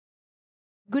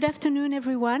Good afternoon,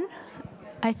 everyone.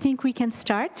 I think we can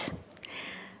start.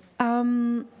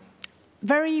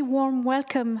 Very warm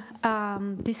welcome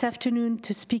this afternoon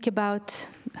to speak about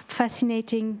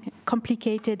fascinating,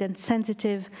 complicated, and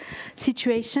sensitive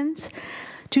situations.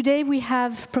 Today we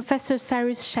have Professor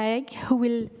Cyrus Schayegh, who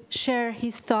will share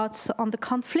his thoughts on the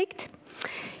conflict.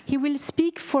 He will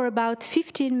speak for about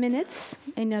 15 minutes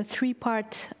in a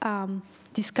three-part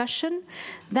discussion.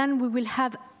 Then we will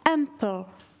have ample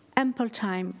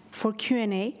time for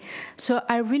Q&A. So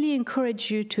I really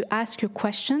encourage you to ask your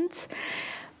questions.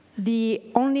 The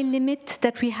only limit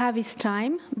that we have is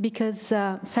time, because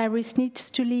Cyrus needs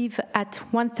to leave at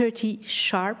 1:30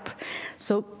 sharp.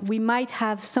 So we might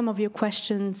have some of your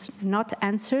questions not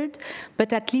answered,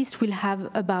 but at least we'll have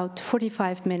about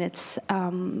 45 minutes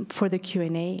for the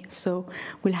Q&A. So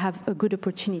we'll have a good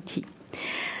opportunity.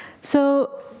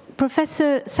 So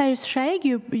Professor Cyrus Schayegh,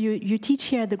 you teach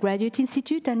here at the Graduate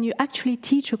Institute, and you actually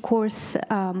teach a course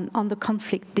on the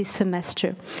conflict this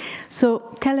semester. So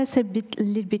tell us a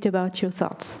little bit about your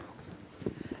thoughts.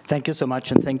 Thank you so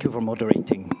much, and thank you for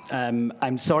moderating.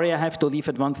 I'm sorry I have to leave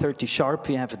at 1:30 sharp.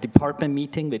 We have a department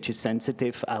meeting, which is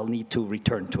sensitive. I'll need to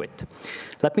return to it.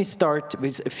 Let me start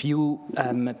with a few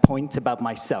points about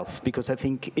myself, because I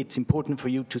think it's important for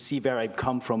you to see where I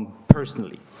come from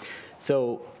personally.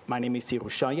 So my name is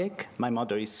Cyrus Schayegh. My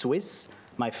mother is Swiss.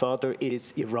 My father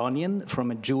is Iranian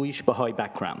from a Jewish Baha'i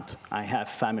background. I have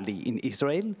family in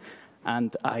Israel,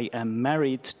 and I am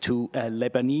married to a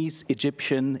Lebanese,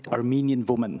 Egyptian, Armenian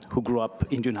woman who grew up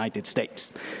in the United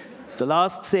States. The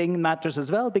last thing matters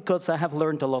as well, because I have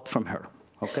learned a lot from her,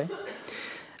 okay?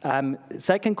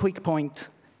 Second quick point,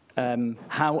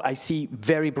 how I see,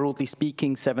 very broadly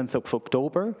speaking, 7th of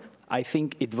October. I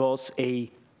think it was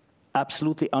a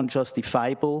absolutely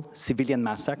unjustifiable civilian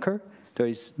massacre. There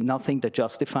is nothing that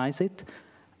justifies it.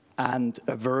 And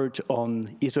a word on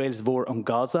Israel's war on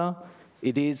Gaza.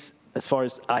 It is, as far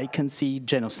as I can see,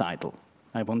 genocidal.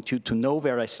 I want you to know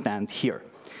where I stand here.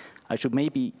 I should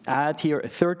maybe add here a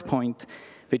third point,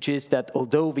 which is that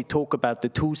although we talk about the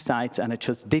two sides, and I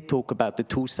just did talk about the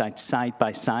two sides side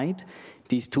by side,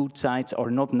 these two sides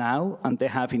are not now, and they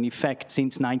have in effect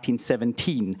since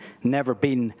 1917 never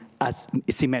been as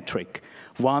symmetric.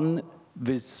 One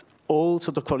with all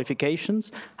sort of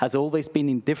qualifications has always been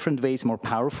in different ways more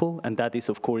powerful, and that is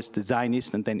of course the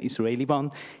Zionist and then Israeli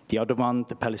one. The other one,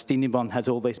 the Palestinian one, has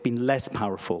always been less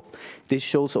powerful. This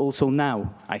shows also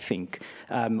now, I think,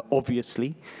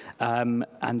 obviously,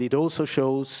 and it also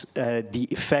shows the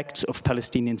effects of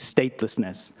Palestinian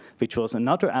statelessness, which was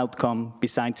another outcome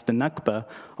besides the Nakba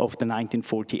of the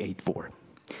 1948 war.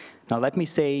 Now let me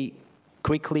say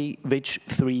quickly which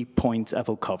 3 points I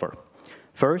will cover.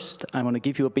 First, I want to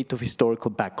give you a bit of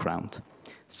historical background.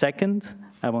 Second,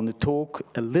 I want to talk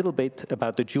a little bit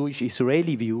about the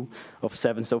Jewish-Israeli view of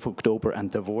 7th of October and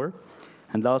the war.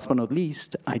 And last but not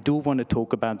least, I do want to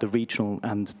talk about the regional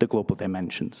and the global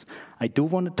dimensions. I do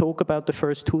want to talk about the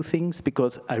first two things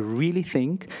because I really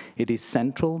think it is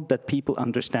central that people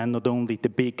understand not only the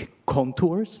big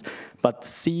contours, but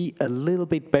see a little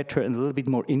bit better and a little bit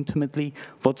more intimately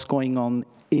what's going on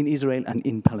in Israel and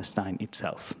in Palestine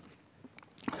itself.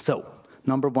 So,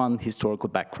 number one, historical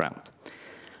background.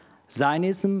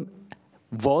 Zionism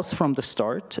was from the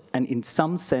start, and in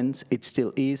some sense it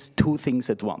still is, two things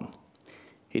at one.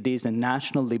 It is a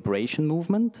national liberation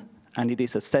movement, and it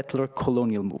is a settler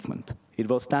colonial movement. It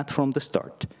was that from the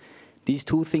start. These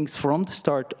two things from the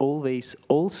start always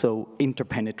also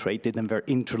interpenetrated and were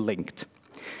interlinked.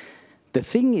 The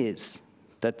thing is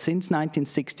that since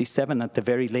 1967 at the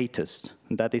very latest,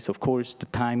 and that is of course the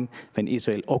time when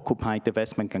Israel occupied the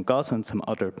West Bank and Gaza and some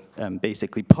other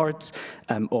basically parts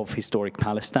of historic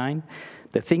Palestine,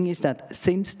 the thing is that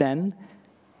since then,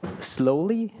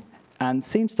 slowly, and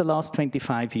since the last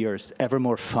 25 years, ever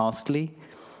more fastly,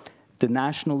 the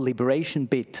national liberation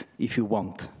bit, if you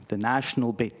want, the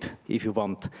national bit, if you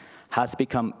want, has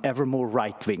become ever more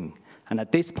right-wing. And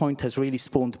at this point has really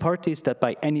spawned parties that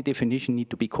by any definition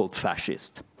need to be called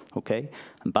fascist, okay?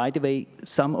 And by the way,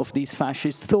 some of these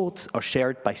fascist thoughts are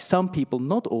shared by some people,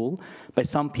 not all, by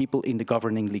some people in the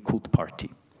governing Likud party.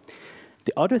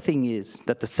 The other thing is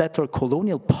that the settler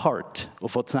colonial part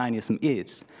of what Zionism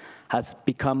is has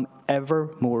become ever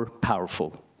more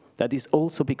powerful. That is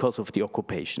also because of the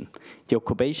occupation. The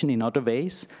occupation, in other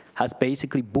ways, has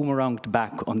basically boomeranged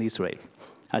back on Israel.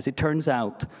 As it turns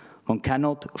out, one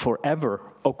cannot forever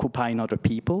occupy another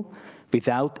people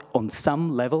without, on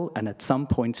some level and at some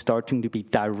point, starting to be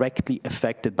directly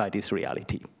affected by this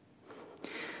reality.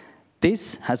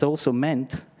 This has also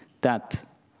meant that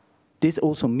this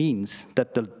also means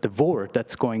that the war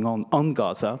that's going on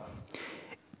Gaza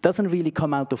doesn't really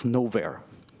come out of nowhere.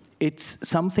 It's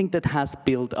something that has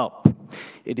built up.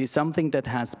 It is something that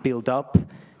has built up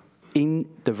in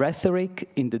the rhetoric,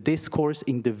 in the discourse,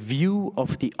 in the view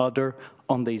of the other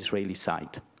on the Israeli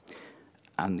side.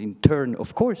 And in turn,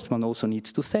 of course, one also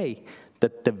needs to say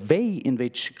that the way in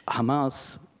which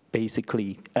Hamas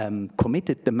basically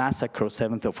committed the massacre of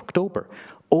 7th of October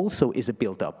also is a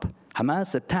build-up.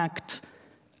 Hamas attacked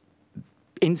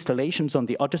installations on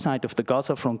the other side of the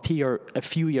Gaza frontier a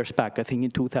few years back, I think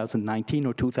in 2019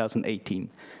 or 2018.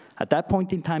 At that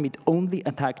point in time, it only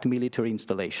attacked military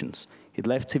installations. It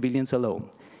left civilians alone.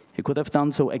 It could have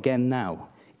done so again now.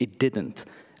 It didn't,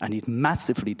 and it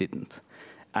massively didn't,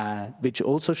 which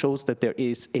also shows that there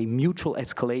is a mutual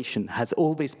escalation, has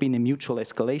always been a mutual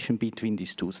escalation between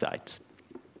these two sides.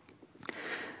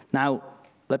 Now,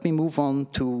 let me move on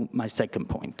to my second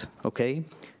point, okay?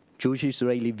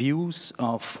 Jewish-Israeli views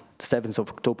of the 7th of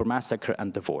October massacre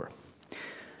and the war.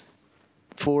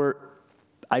 For,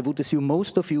 I would assume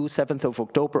most of you, 7th of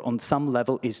October on some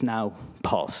level is now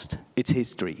past. It's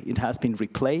history. It has been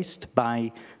replaced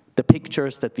by the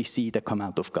pictures that we see that come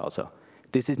out of Gaza.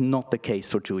 This is not the case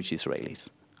for Jewish Israelis,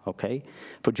 okay?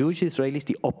 For Jewish Israelis,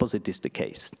 the opposite is the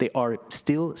case. They are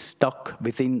still stuck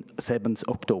within 7th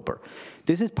October.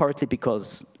 This is partly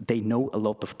because they know a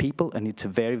lot of people, and it's a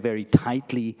very, very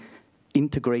tightly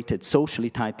integrated, socially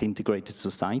tightly integrated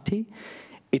society.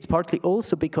 It's partly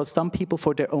also because some people,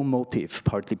 for their own motive,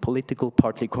 partly political,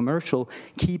 partly commercial,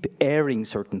 keep airing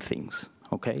certain things,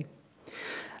 okay?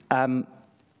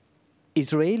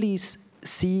 Israelis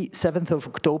see 7th of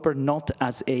October not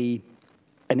as an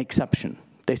exception.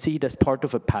 They see it as part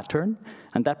of a pattern,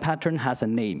 and that pattern has a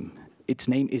name. Its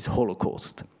name is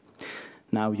Holocaust.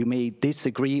 Now, you may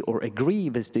disagree or agree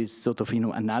with this sort of,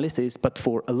 analysis, but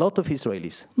for a lot of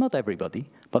Israelis, not everybody,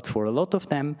 but for a lot of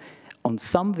them, in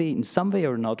some way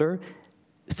or another,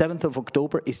 7th of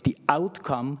October is the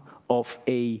outcome of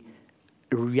a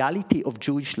reality of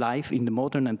Jewish life in the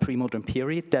modern and pre-modern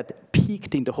period that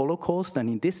peaked in the Holocaust, and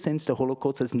in this sense, the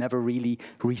Holocaust has never really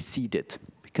receded.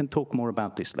 We can talk more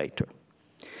about this later.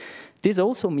 This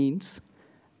also means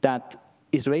that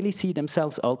Israelis see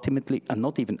themselves ultimately, and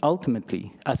not even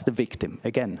ultimately, as the victim.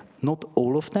 Again, not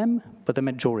all of them, but a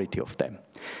majority of them.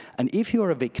 And if you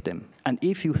are a victim, and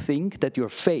if you think that you're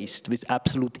faced with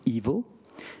absolute evil,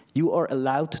 you are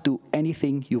allowed to do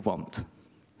anything you want,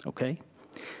 okay?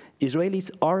 Israelis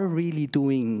are really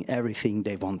doing everything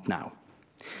they want now.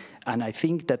 And I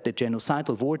think that the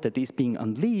genocidal war that is being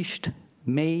unleashed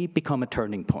may become a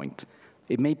turning point.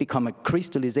 It may become a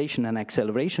crystallization and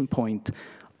acceleration point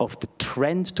of the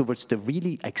trend towards the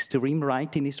really extreme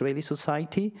right in Israeli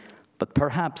society, but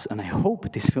perhaps, and I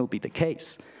hope this will be the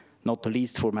case, not the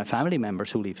least for my family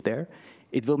members who live there,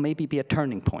 it will maybe be a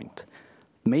turning point.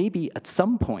 Maybe at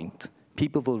some point,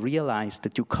 people will realize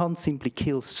that you can't simply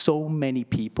kill so many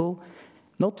people,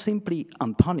 not simply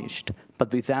unpunished,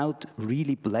 but without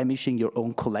really blemishing your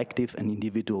own collective and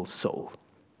individual soul.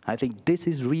 I think this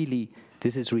is really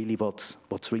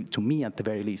what's really, to me at the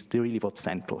very least, really what's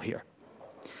central here.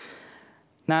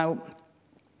 Now,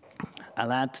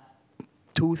 I'll add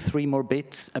 2-3 more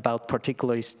bits about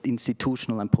particular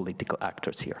institutional and political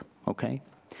actors here, okay?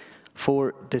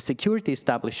 For the security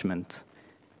establishment,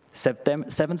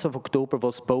 7th of October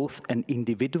was both an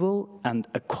individual and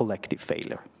a collective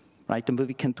failure, right? And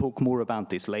we can talk more about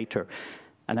this later.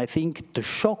 And I think the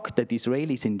shock that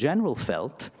Israelis in general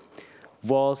felt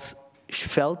was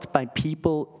felt by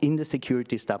people in the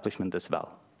security establishment as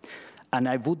well. And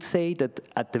I would say that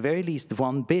at the very least,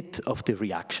 one bit of the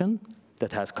reaction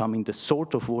that has come in the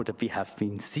sort of war that we have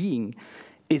been seeing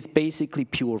is basically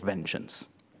pure vengeance.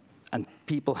 And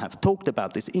people have talked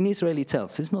about this in Israel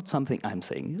itself. This is not something I'm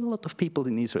saying. A lot of people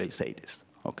in Israel say this,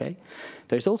 okay?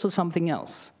 There's also something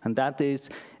else, and that is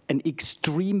an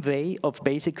extreme way of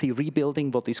basically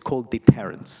rebuilding what is called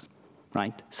deterrence,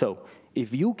 right? So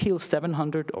if you kill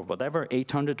 700 or whatever,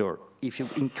 800, or if you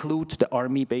include the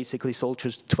army, basically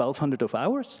soldiers, 1,200 of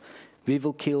ours, we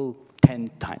will kill 10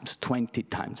 times, 20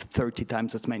 times, 30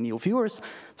 times as many of yours,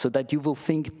 so that you will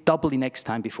think doubly next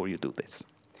time before you do this.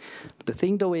 The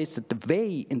thing, though, is that the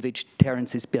way in which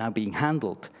deterrence is now being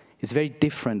handled is very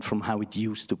different from how it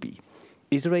used to be.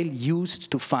 Israel used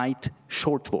to fight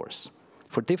short wars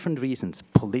for different reasons: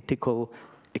 political,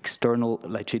 external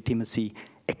legitimacy,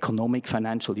 economic,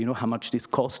 financial. You know how much this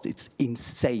costs? It's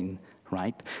insane,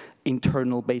 right?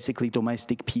 Internal, basically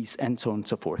domestic peace, and so on and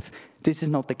so forth. This is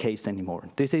not the case anymore.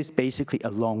 This is basically a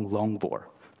long, long war,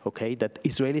 okay, that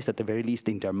Israelis, at the very least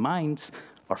in their minds,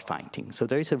 are fighting. So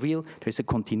there is a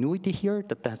continuity here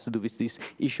that has to do with this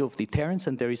issue of deterrence,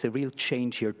 and there is a real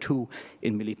change here too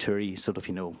in military sort of,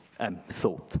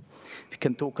 thought. We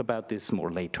can talk about this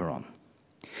more later on.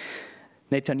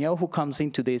 Netanyahu comes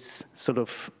into this sort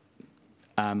of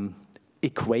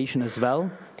equation as well.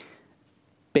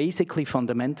 Basically,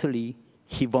 fundamentally,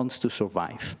 he wants to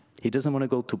survive. He doesn't want to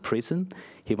go to prison.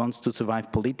 He wants to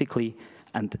survive politically.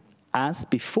 And as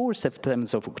before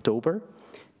 7th of October,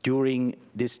 during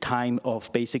this time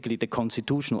of basically the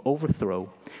constitutional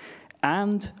overthrow,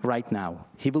 and right now,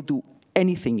 he will do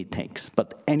anything it takes,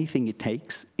 but anything it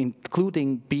takes,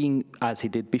 including being, as he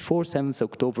did before 7th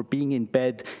October, being in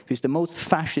bed with the most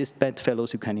fascist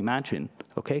bedfellows you can imagine,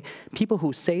 okay? People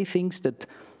who say things that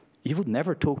you would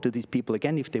never talk to these people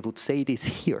again if they would say this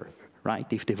here,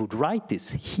 right? If they would write this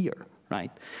here,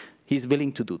 right? He's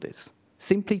willing to do this,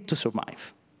 simply to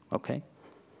survive, okay?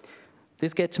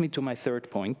 This gets me to my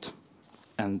third point,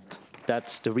 and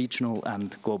that's the regional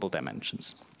and global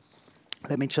dimensions.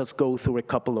 Let me just go through a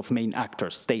couple of main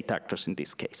actors, state actors in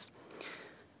this case.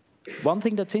 One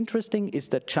thing that's interesting is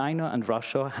that China and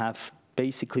Russia have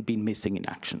basically been missing in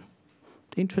action.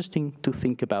 Interesting to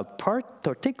think about,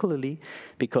 particularly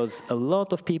because a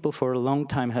lot of people for a long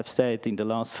time have said in the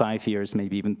last 5 years,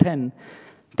 maybe even 10,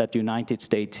 that the United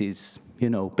States is,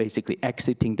 basically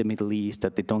exiting the Middle East,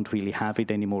 that they don't really have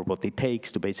it anymore, what it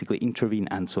takes to basically intervene,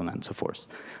 and so on and so forth,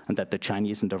 and that the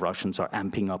Chinese and the Russians are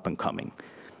amping up and coming.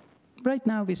 Right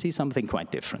now, we see something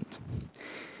quite different.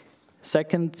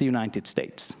 Second, the United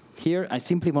States. Here, I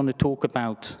simply want to talk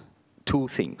about two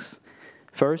things.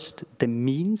 First, the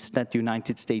means that the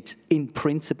United States in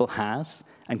principle has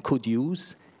and could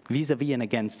use vis-à-vis and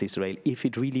against Israel if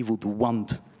it really would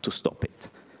want to stop it.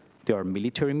 There are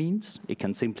military means. It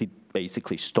can simply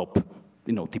basically stop,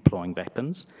 deploying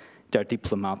weapons. There are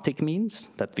diplomatic means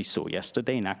that we saw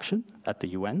yesterday in action at the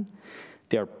UN.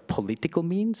 There are political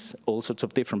means, all sorts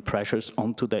of different pressures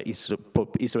onto the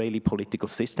Israeli political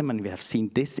system, and we have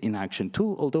seen this in action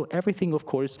too, although everything, of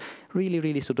course,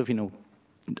 really sort of,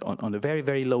 on a very,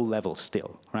 very low level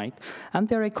still, right? And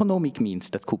there are economic means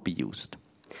that could be used.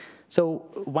 So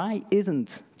why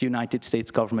isn't the United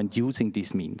States government using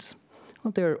these means?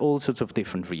 Well, there are all sorts of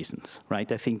different reasons,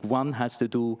 right? I think one has to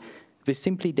do with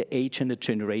simply the age and the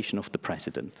generation of the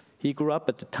president. He grew up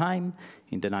at the time,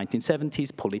 in the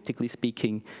 1970s, politically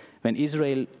speaking, when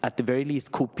Israel, at the very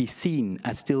least, could be seen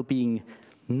as still being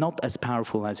not as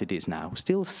powerful as it is now.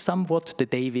 Still somewhat the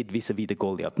David vis-a-vis the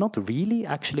Goliath. Not really,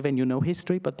 actually, when you know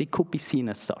history, but it could be seen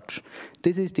as such.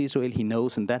 This is the Israel he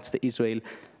knows, and that's the Israel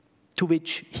to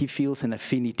which he feels an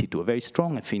affinity to, a very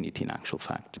strong affinity in actual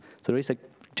fact. So there is a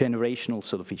generational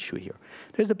sort of issue here.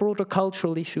 There's a broader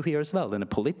cultural issue here as well, and a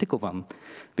political one,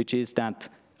 which is that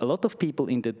a lot of people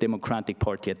in the Democratic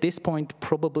Party at this point,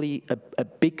 probably a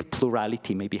big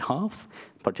plurality, maybe half,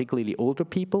 particularly older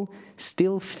people,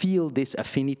 still feel this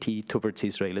affinity towards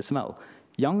Israel as well.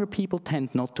 Younger people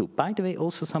tend not to. By the way,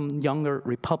 also some younger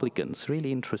Republicans,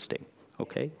 really interesting,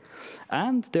 okay?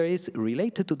 And there is,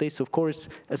 related to this, of course,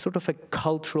 a sort of a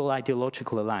cultural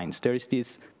ideological alliance. There is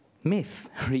this myth,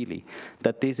 really,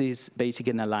 that this is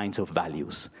basically an alliance of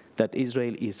values, that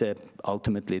Israel is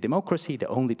ultimately a democracy, the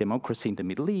only democracy in the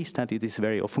Middle East, and it is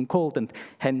very often called, and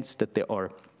hence that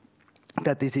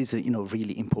this is a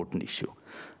really important issue.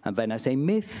 And when I say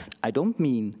myth, I don't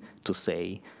mean to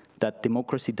say that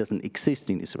democracy doesn't exist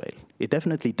in Israel. It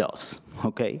definitely does,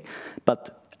 okay?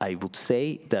 But I would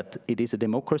say that it is a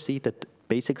democracy that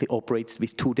basically operates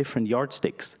with two different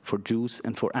yardsticks for Jews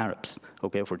and for Arabs,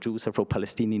 okay, for Jews and for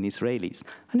Palestinian Israelis.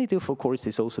 And it, of course,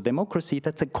 is also democracy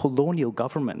that's a colonial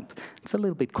government. It's a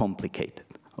little bit complicated,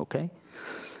 okay?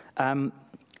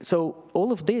 So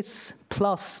all of this,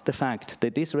 plus the fact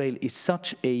that Israel is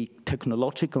such a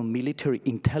technological military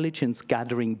intelligence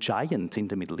gathering giant in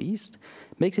the Middle East,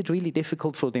 makes it really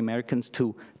difficult for the Americans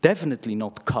to definitely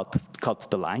not cut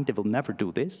the line. They will never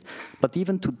do this, but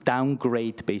even to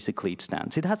downgrade basically its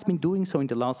stance. It has been doing so in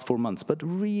the last 4 months, but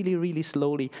really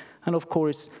slowly, and of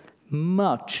course,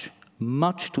 much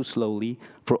too slowly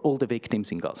for all the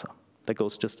victims in Gaza. That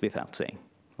goes just without saying,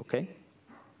 okay?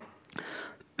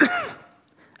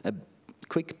 A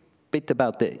quick bit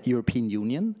about the European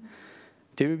Union.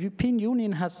 The European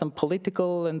Union has some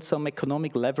political and some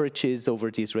economic leverages over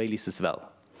the Israelis as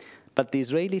well. But the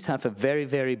Israelis have a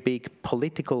very big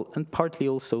political and partly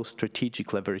also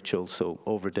strategic leverage also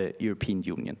over the European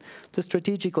Union. The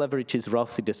strategic leverage is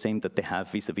roughly the same that they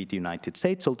have vis-a-vis the United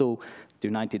States, although the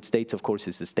United States, of course,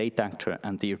 is a state actor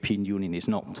and the European Union is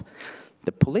not.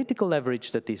 The political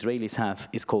leverage that the Israelis have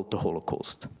is called the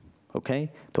Holocaust.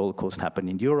 Okay? The Holocaust happened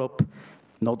in Europe.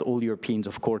 not all Europeans,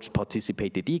 of course,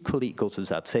 participated equally. It goes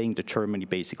without saying that Germany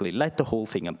basically led the whole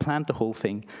thing and planned the whole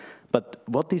thing. But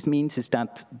what this means is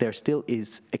that there still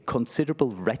is a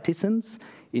considerable reticence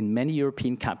in many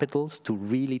European capitals to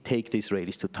really take the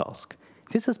Israelis to task.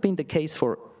 This has been the case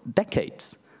for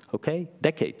decades, okay?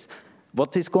 Decades.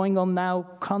 What is going on now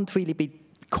can't really be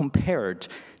compared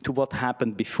to what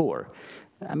happened before.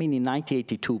 I mean, in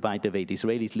 1982, by the way, the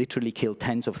Israelis literally killed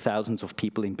tens of thousands of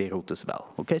people in Beirut as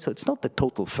well. Okay, so it's not the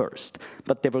total first,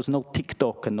 but there was no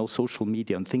TikTok and no social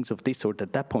media and things of this sort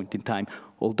at that point in time,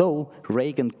 although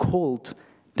Reagan called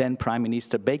then Prime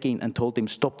Minister Begin and told him,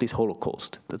 stop this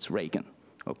Holocaust. That's Reagan,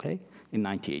 okay, in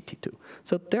 1982.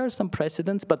 So there are some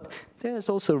precedents, but there's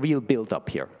also real build-up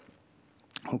here,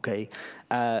 okay?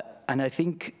 And I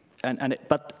think,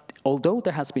 but although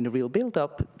there has been a real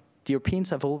build-up, the Europeans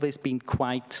have always been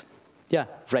quite,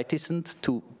 reticent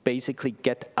to basically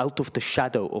get out of the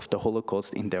shadow of the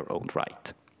Holocaust in their own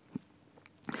right.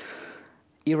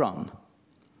 Iran,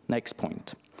 next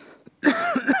point.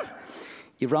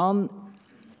 Iran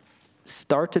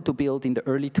started to build in the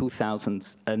early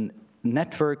 2000s a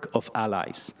network of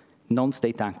allies,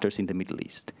 non-state actors in the Middle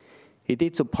East. It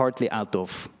did so partly out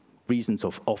of reasons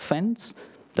of offense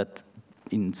that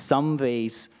in some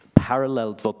ways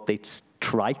paralleled what they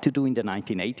tried to do in the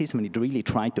 1980s when it really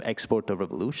tried to export the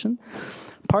revolution.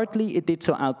 Partly it did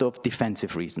so out of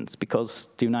defensive reasons because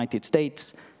the United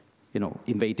States,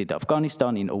 invaded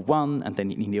Afghanistan in 2001 and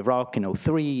then in Iraq in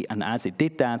 2003, and as it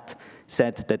did that,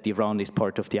 said that Iran is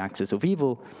part of the axis of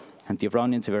evil, and the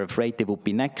Iranians were afraid they would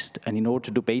be next, and in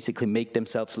order to basically make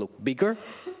themselves look bigger,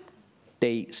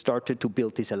 they started to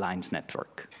build this alliance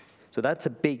network. So that's a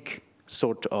big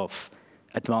sort of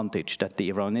advantage that the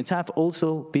Iranians have,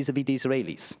 also vis-a-vis the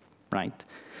Israelis, right?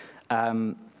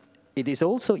 It is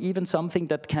also even something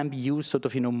that can be used sort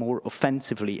of, more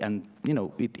offensively, and,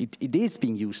 it is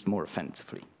being used more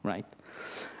offensively, right?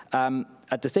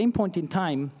 At the same point in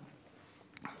time,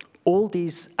 all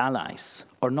these allies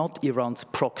are not Iran's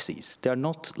proxies. They're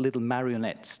not little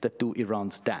marionettes that do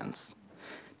Iran's dance.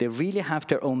 They really have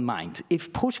their own mind.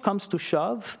 If push comes to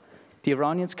shove, the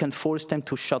Iranians can force them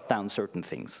to shut down certain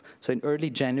things. So in early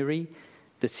January,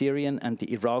 the Syrian and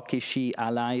the Iraqi Shia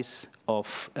allies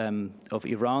of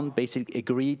Iran basically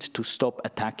agreed to stop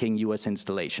attacking US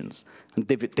installations. And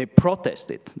they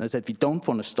protested. They said, we don't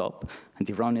want to stop. And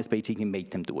the Iranians basically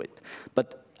made them do it.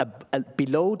 But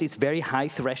below this very high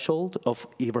threshold of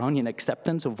Iranian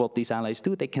acceptance of what these allies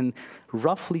do, they can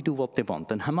roughly do what they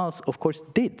want. And Hamas, of course,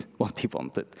 did what they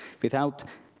wanted without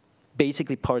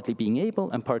basically partly being able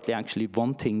and partly actually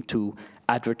wanting to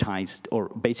advertise or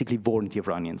basically warn the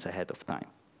Iranians ahead of time.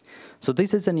 So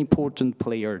this is an important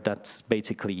player that's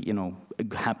basically,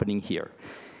 happening here.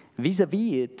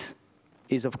 Vis-a-vis it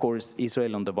is, of course,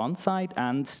 Israel on the one side,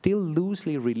 and still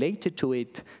loosely related to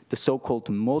it, the so-called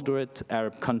moderate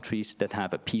Arab countries that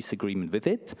have a peace agreement with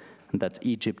it, and that's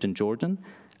Egypt and Jordan,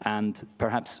 and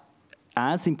perhaps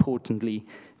as importantly,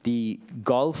 the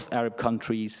Gulf Arab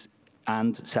countries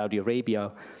and Saudi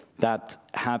Arabia that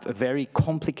have a very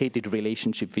complicated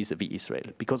relationship vis-a-vis Israel.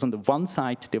 Because on the one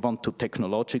side, they want to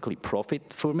technologically profit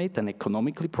from it and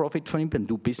economically profit from it and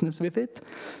do business with it.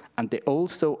 And they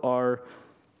also are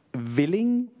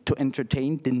willing to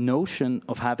entertain the notion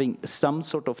of having some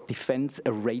sort of defense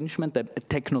arrangement, a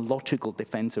technological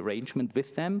defense arrangement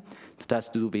with them that has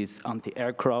to do with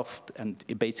anti-aircraft and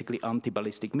basically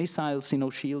anti-ballistic missiles,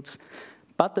 shields.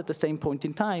 But at the same point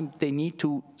in time, they need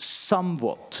to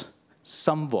somewhat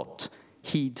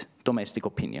heed domestic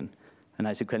opinion. And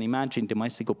as you can imagine,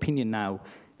 domestic opinion now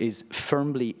is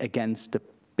firmly against the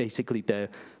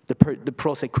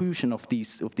prosecution of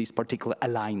these particular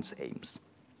alliance aims.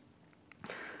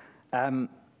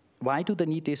 Why do they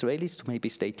need the Israelis? To maybe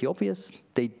state the obvious,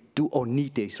 they do or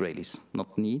need the Israelis,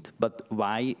 not need, but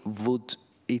why would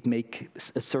it make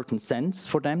a certain sense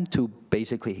for them to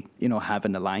basically, have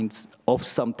an alliance of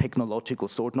some technological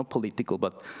sort, not political,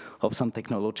 but of some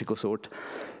technological sort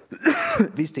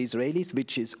with the Israelis,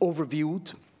 which is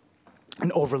overviewed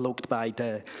and overlooked by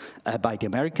the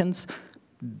Americans,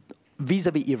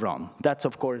 vis-a-vis Iran. That's,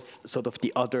 of course, sort of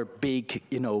the other big,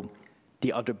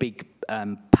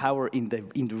 power in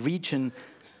the region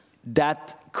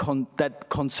that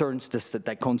concerns the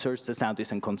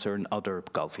Saudis and concern other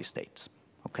Gulf states.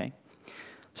 Okay,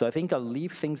 so I think I'll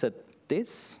leave things at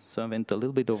this. So I went a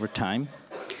little bit over time,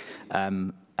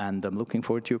 and I'm looking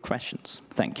forward to your questions.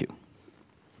 Thank you.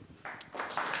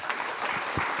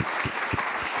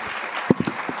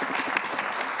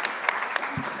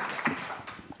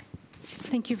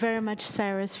 Thank you very much,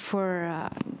 Cyrus, for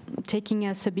taking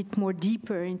us a bit more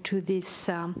deeper into this,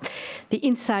 the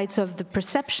insights of the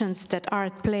perceptions that are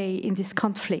at play in this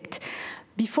conflict.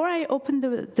 Before I open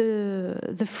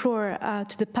the floor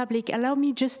to the public, allow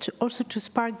me just also to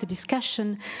spark the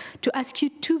discussion to ask you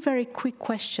two very quick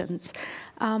questions.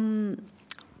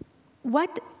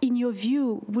 What, in your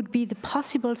view, would be the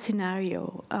possible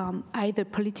scenario, either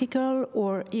political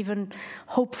or even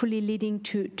hopefully leading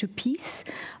to peace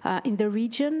in the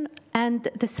region? And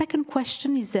the second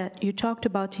question is that you talked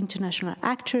about international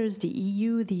actors, the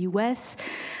EU, the US.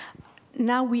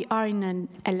 Now we are in an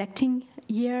election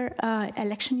year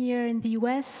in the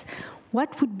US.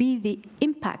 What would be the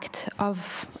impact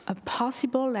of a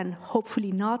possible and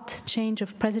hopefully not change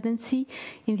of presidency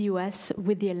in the US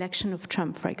with the election of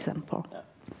Trump, for example?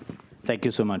 Thank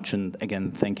you so much, and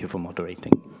again, thank you for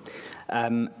moderating.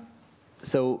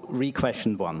 So,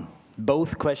 question one.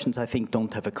 Both questions, I think,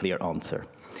 don't have a clear answer.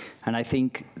 And I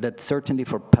think that certainly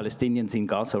for Palestinians in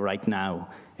Gaza right now,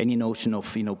 any notion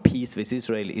of peace with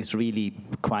Israel is really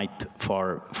quite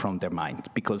far from their mind,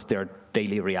 because their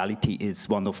daily reality is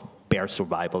one of bare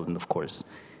survival, and of course,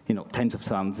 tens of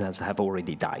thousands have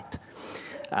already died.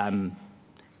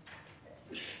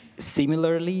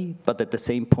 Similarly, but at the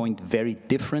same point very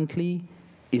differently,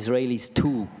 Israelis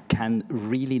too can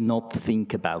really not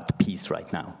think about peace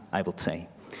right now, I would say.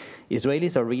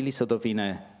 Israelis are really sort of in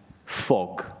a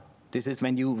fog. This is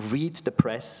when you read the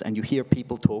press and you hear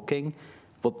people talking,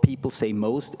 what people say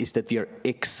most is that we are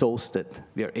exhausted.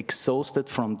 We are exhausted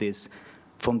from this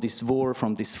war,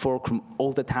 from this fog, from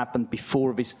all that happened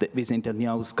before with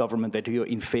Netanyahu's government, whether you're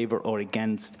in favor or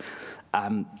against.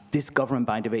 This government,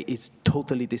 by the way, is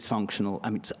totally dysfunctional. I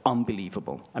mean, it's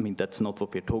unbelievable. I mean, that's not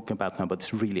what we're talking about now, but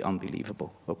it's really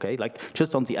unbelievable, okay? Like,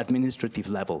 just on the administrative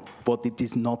level, what it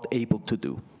is not able to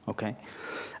do, okay?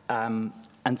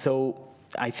 And so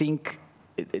I think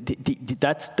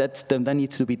that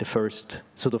needs to be the first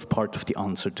sort of part of the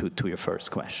answer to your first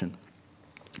question.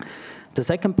 The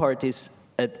second part is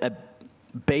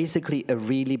basically a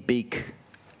really big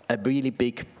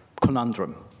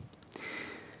conundrum.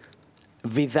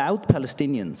 Without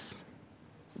Palestinians,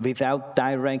 without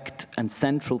direct and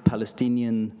central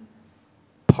Palestinian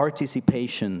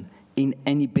participation in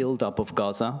any build-up of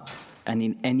Gaza and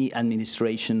in any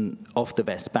administration of the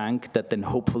West Bank that then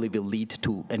hopefully will lead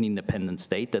to an independent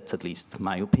state, that's at least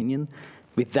my opinion,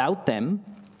 without them,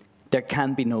 there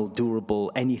can be no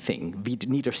durable anything,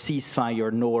 neither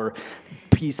ceasefire nor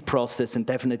peace process, and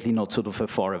definitely not sort of a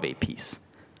faraway peace.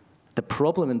 The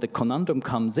problem and the conundrum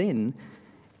comes in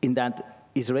that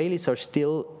Israelis are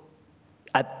still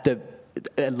a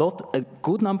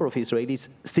good number of Israelis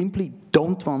simply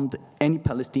don't want any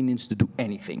Palestinians to do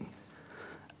anything.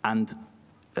 And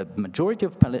a majority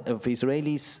of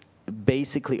Israelis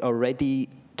basically are ready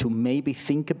to maybe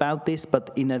think about this,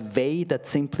 but in a way that's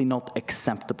simply not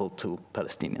acceptable to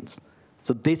Palestinians.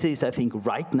 So this is, I think,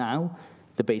 right now,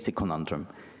 the basic conundrum.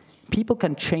 People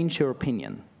can change their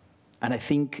opinion. And I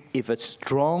think if a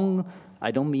strong,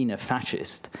 I don't mean a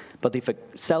fascist, but if a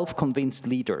self-convinced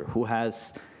leader who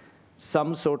has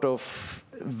some sort of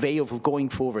way of going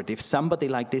forward, if somebody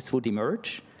like this would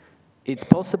emerge, it's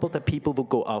possible that people will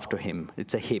go after him.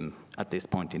 It's a him at this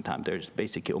point in time. There's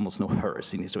basically almost no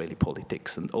hers in Israeli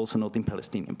politics, and also not in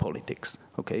Palestinian politics,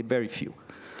 okay? Very few.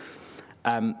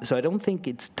 So I don't think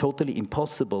it's totally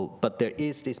impossible, but there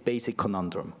is this basic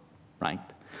conundrum, right?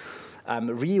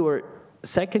 Your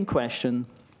second question,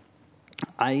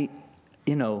 for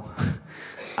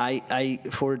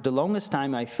the longest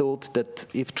time, I thought that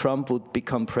if Trump would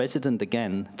become president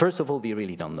again, first of all, we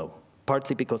really don't know.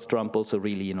 Partly because Trump also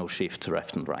really, shifts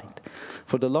left and right.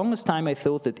 For the longest time, I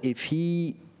thought that if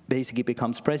he basically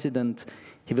becomes president,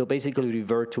 he will basically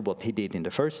revert to what he did in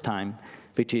the first time,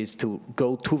 which is to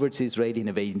go towards Israel in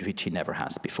a way in which he never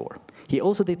has before. He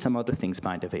also did some other things,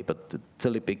 by the way, but it's a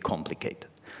little bit complicated.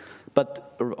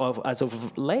 But as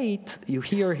of late, you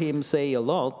hear him say a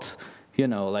lot,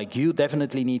 like, you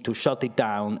definitely need to shut it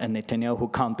down, and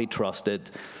Netanyahu can't be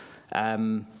trusted.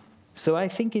 So I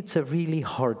think it's a really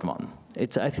hard one.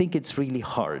 I think it's really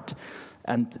hard.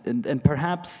 And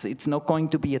perhaps it's not going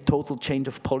to be a total change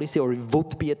of policy, or it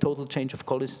would be a total change of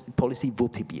policy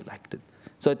would he be elected.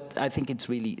 So I think it's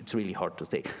really hard to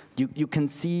say. You can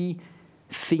see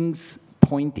things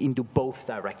point into both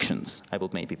directions. I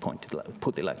would maybe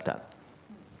put it like that.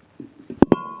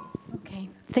 Okay,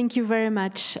 thank you very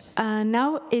much.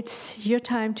 Now it's your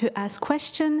time to ask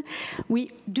questions.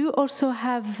 We do also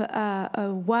have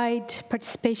a wide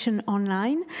participation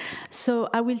online, so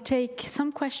I will take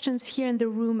some questions here in the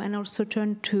room and also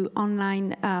turn to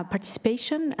online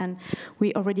participation, and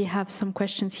we already have some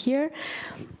questions here.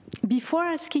 Before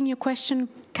asking your question,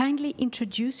 kindly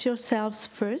introduce yourselves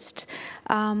first.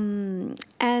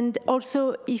 And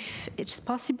also, if it's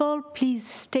possible, please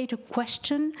state a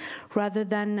question rather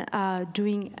than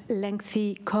doing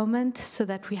lengthy comments so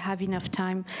that we have enough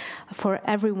time for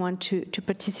everyone to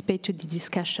participate to the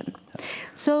discussion.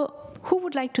 So, who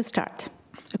would like to start?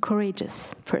 A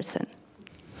courageous person.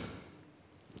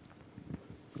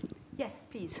 Yes,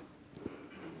 please.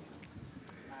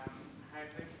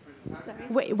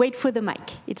 Wait for the mic.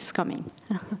 It's coming.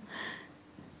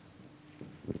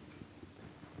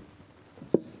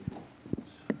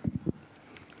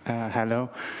 Hello.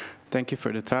 Thank you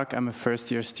for the talk. I'm a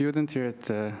first-year student here at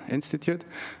the Institute.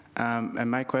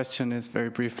 And my question is, very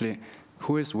briefly,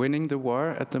 who is winning the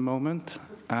war at the moment?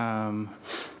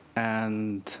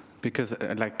 And because,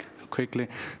 quickly,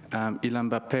 Ilan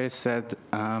Mbappé said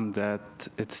that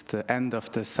it's the end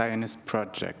of the Zionist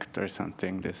project or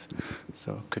something.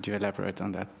 So could you elaborate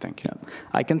on that? Thank you. Yeah.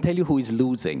 I can tell you who is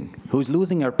losing. Who is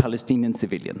losing are Palestinian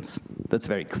civilians. That's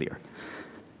very clear.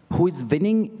 Who is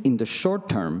winning in the short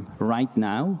term right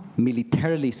now,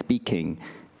 militarily speaking,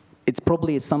 it's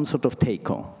probably some sort of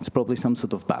take-all. It's probably some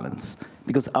sort of balance.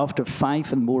 Because after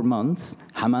 5 and more months,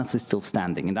 Hamas is still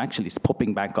standing, and actually it's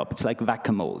popping back up. It's like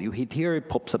whack-a-mole. You hit here, it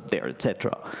pops up there,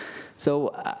 etc.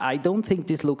 So I don't think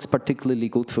this looks particularly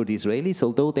good for the Israelis,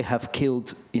 although they have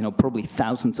killed, probably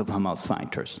thousands of Hamas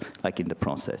fighters, like in the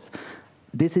process.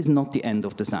 This is not the end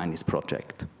of the Zionist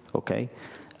project, okay?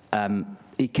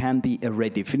 It can be a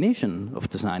redefinition of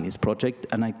the Zionist project,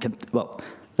 and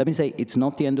let me say, it's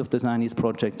not the end of the Zionist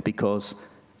project because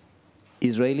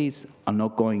Israelis are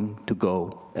not going to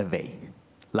go away.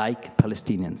 Like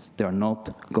Palestinians, they are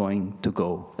not going to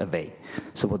go away.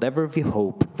 So whatever we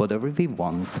hope, whatever we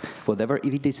want, whatever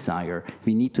we desire,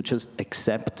 we need to just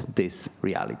accept this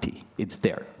reality. It's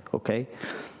there, okay?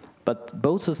 But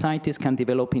both societies can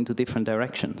develop into different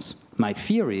directions. My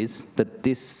fear is that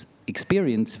this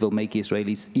experience will make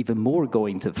Israelis even more go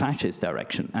into fascist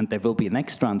direction, and there will be a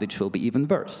next round which will be even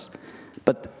worse.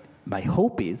 But my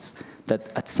hope is that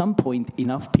at some point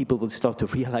enough people will start to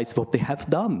realize what they have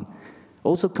done.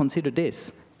 Also consider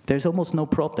this, there's almost no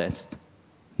protest,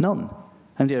 none.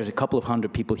 And there's a couple of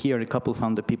hundred people here and a couple of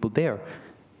hundred people there.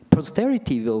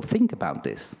 Posterity will think about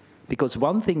this, because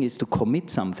one thing is to commit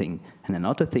something, and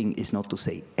another thing is not to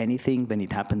say anything when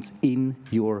it happens in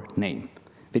your name.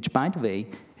 Which, by the way,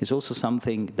 is also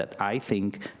something that I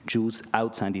think Jews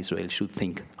outside Israel should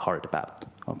think hard about,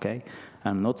 okay?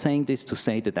 I'm not saying this to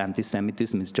say that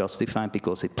anti-Semitism is justified,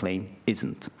 because it plain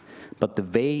isn't. But the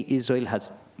way Israel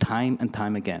has time and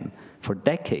time again, for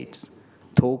decades,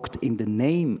 talked in the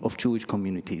name of Jewish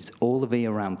communities all the way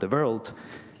around the world,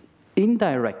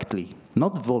 indirectly,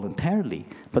 not voluntarily,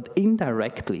 but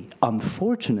indirectly,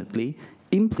 unfortunately,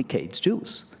 implicates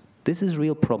Jews. This is a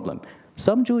real problem.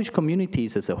 Some Jewish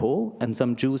communities as a whole and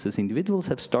some Jews as individuals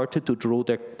have started to draw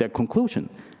their conclusion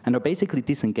and are basically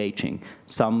disengaging,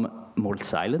 some more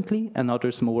silently and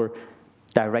others more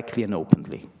directly and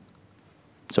openly.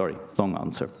 Sorry, long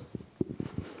answer.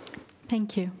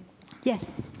 Thank you. Yes,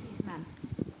 please, ma'am.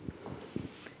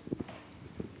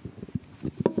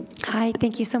 Hi,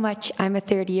 thank you so much. I'm a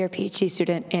third-year PhD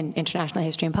student in international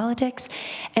history and politics.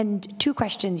 And 2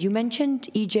 questions. You mentioned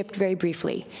Egypt very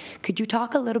briefly. Could you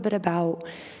talk a little bit about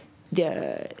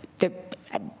the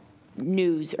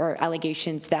news or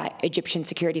allegations that Egyptian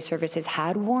security services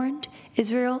had warned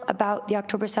Israel about the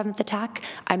October 7th attack?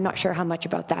 I'm not sure how much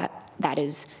about that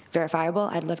is verifiable.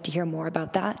 I'd love to hear more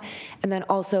about that. And then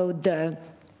also the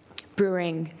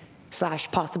brewing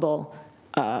 / possible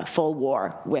full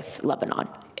war with Lebanon,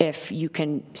 if you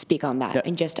can speak on that. Yep.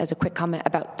 And just as a quick comment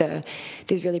about the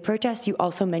Israeli protests, you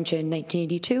also mentioned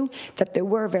 1982, that there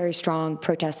were very strong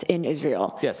protests in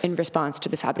Israel in response to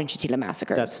the Sabra and Shatila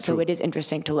massacres. That's true. So it is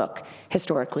interesting to look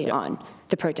historically on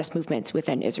the protest movements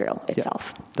within Israel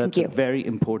itself. That's a very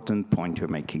important point you're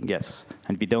making, yes.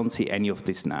 And we don't see any of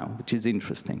this now, which is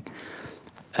interesting.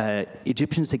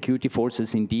 Egyptian security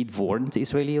forces indeed warned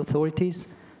Israeli authorities,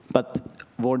 but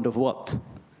warned of what?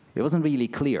 It wasn't really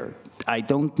clear. I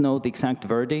don't know the exact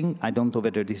wording. I don't know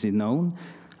whether this is known.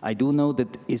 I do know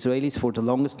that Israelis for the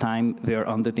longest time were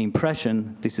under the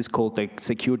impression, this is called the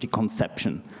security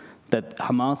conception, that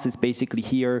Hamas is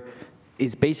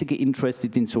basically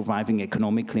interested in surviving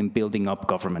economically and building up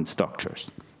government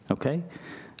structures, okay?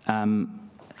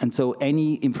 And so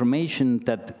any information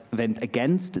that went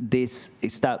against this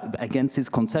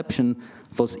conception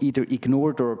was either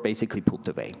ignored or basically put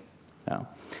away.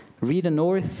 Read the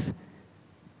North,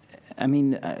 I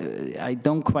mean, I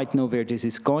don't quite know where this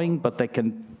is going, but I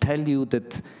can tell you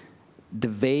that the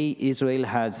way Israel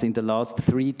has, in the last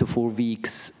 3 to 4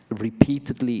 weeks,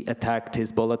 repeatedly attacked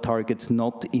Hezbollah targets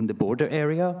not in the border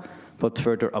area, but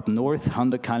further up north,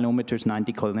 100 kilometers,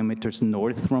 90 kilometers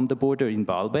north from the border in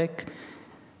Baalbek,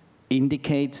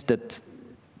 indicates that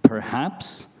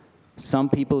perhaps some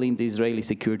people in the Israeli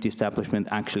security establishment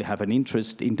actually have an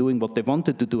interest in doing what they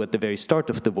wanted to do at the very start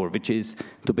of the war, which is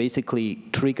to basically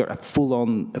trigger a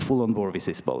full-on war with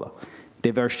Hezbollah.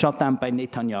 They were shut down by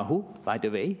Netanyahu, by the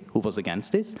way, who was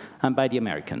against this, and by the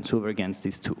Americans, who were against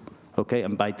this too. Okay,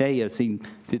 and by they, I think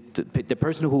the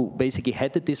person who basically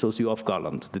headed this was Yoav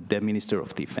Gallant, the Minister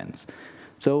of Defense.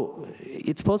 So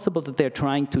it's possible that they're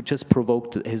trying to just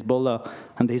provoke Hezbollah,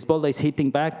 and Hezbollah is hitting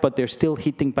back, but they're still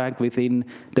hitting back within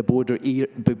the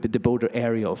border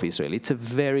area of Israel. It's a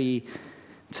very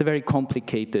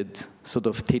complicated sort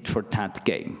of tit-for-tat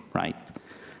game, right?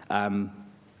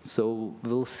 So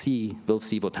we'll see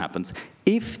what happens.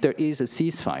 If there is a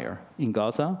ceasefire in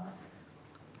Gaza,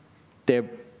 there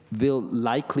will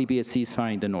likely be a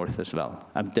ceasefire in the north as well.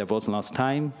 There was last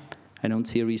time. I don't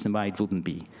see a reason why it wouldn't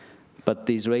be. But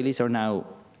the Israelis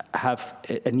have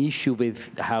an issue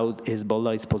with how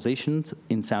Hezbollah is positioned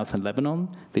in southern Lebanon,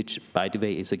 which, by the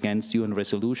way, is against UN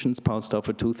resolutions passed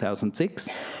over 2006.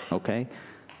 Okay,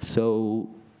 so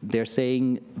they're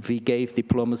saying we gave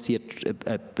diplomacy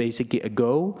basically a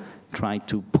go, tried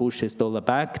to push Hezbollah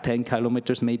back 10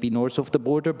 kilometers maybe north of the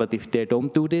border, but if they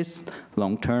don't do this,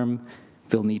 long term,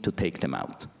 we'll need to take them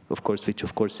out. Of course, which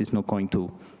of course is not going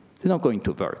to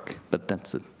work, but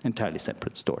that's an entirely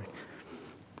separate story.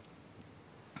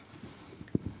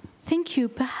 Thank you.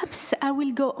 Perhaps I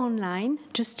will go online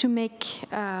just to make,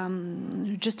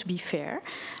 just to be fair.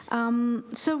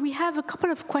 So we have a couple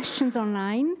of questions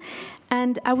online,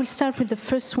 and I will start with the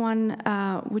first one,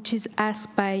 which is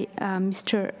asked by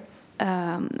Mr.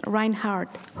 Reinhard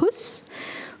Huss,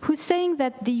 who's saying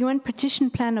that the UN partition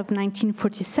plan of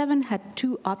 1947 had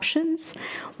two options.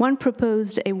 One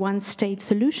proposed a one-state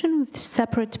solution with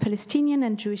separate Palestinian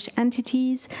and Jewish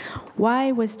entities.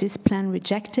 Why was this plan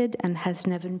rejected and has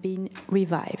never been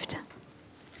revived?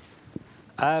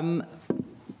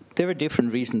 There are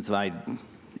different reasons why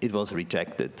it was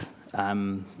rejected.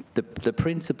 The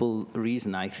principal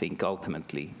reason, I think,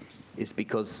 ultimately, is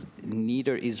because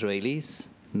neither Israelis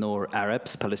nor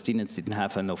Arabs, Palestinians didn't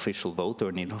have an official vote or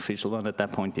an unofficial one at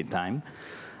that point in time,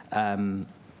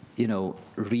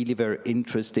 really were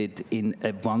interested in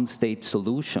a one-state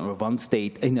solution or one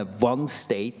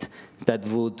state that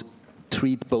would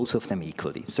treat both of them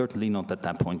equally. Certainly not at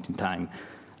that point in time.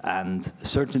 And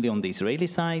certainly on the Israeli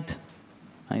side,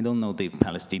 I don't know the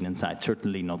Palestinian side,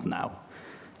 certainly not now.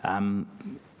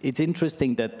 It's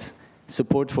interesting that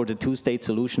support for the two-state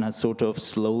solution has sort of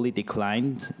slowly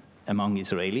declined among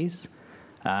Israelis,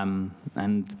 and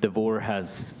the war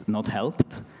has not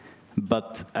helped.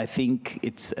 But I think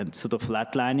it's sort of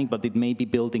flatlining, but it may be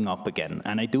building up again.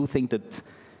 And I do think that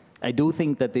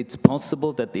it's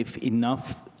possible that if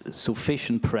enough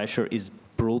sufficient pressure is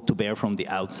brought to bear from the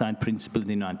outside, principally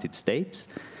the United States,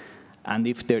 and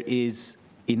if there is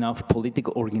enough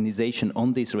political organization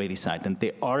on the Israeli side, and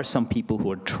there are some people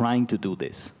who are trying to do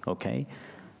this, okay,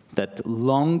 that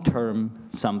long-term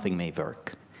something may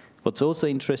work. What's also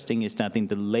interesting is that in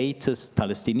the latest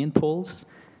Palestinian polls,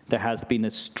 there has been a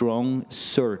strong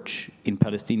surge in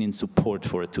Palestinian support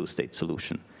for a two-state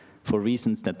solution, for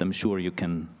reasons that I'm sure you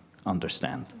can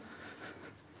understand.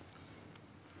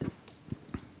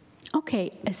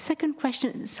 Okay, a second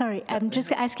question. Sorry, I'm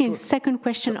just asking a second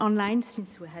question online,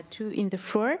 since we had two in the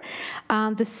floor.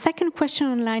 The second question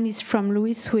online is from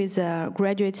Luis, who is a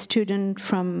graduate student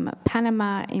from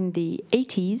Panama in the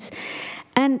 80s.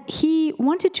 And he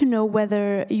wanted to know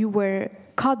whether you were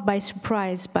caught by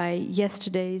surprise by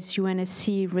yesterday's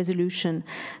UNSC resolution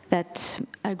that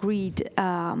agreed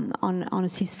on a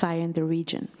ceasefire in the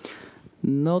region.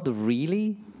 Not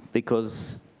really,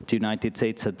 because the United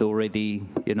States had already,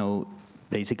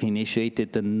 basically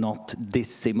initiated a not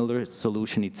dissimilar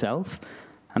solution itself,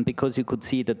 and because you could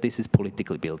see that this is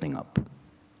politically building up.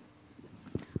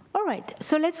 All right,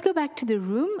 so let's go back to the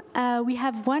room. We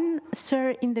have one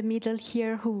sir in the middle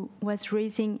here who was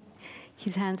raising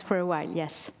his hands for a while.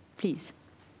 Yes, please.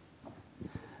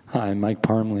 Hi, I'm Mike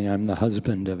Parmley. I'm the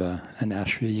husband of an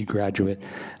ASHRAE graduate,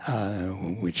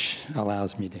 which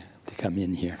allows me to come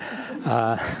in here.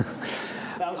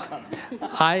 Welcome.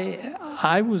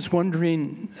 I was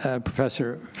wondering,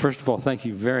 Professor, first of all, thank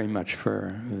you very much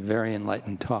for a very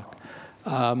enlightened talk.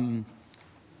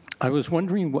 I was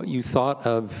wondering what you thought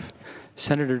of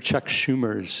Senator Chuck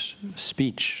Schumer's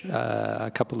speech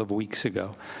a couple of weeks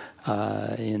ago,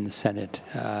 in the Senate,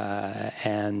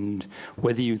 and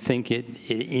whether you think it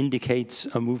indicates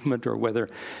a movement or whether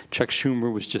Chuck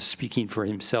Schumer was just speaking for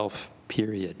himself,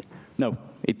 period. No,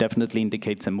 it definitely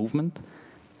indicates a movement.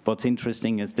 What's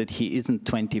interesting is that he isn't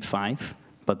 25,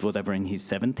 but whatever in his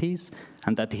 70s,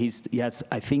 and that he has,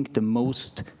 I think, the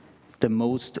most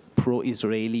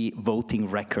pro-Israeli voting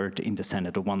record in the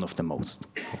Senate, or one of the most.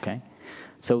 Okay,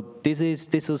 so this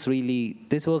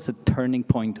was a turning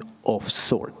point of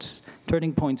sorts.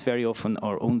 Turning points very often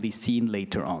are only seen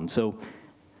later on. So,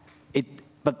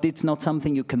 but it's not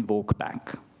something you can walk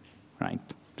back, right?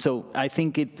 So I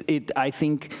think I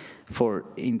think for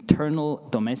internal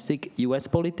domestic U.S.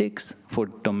 politics, for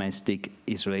domestic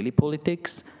Israeli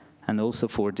politics, and also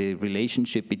for the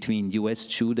relationship between U.S.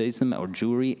 Judaism or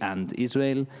Jewry and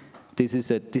Israel,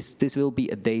 this will be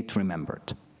a date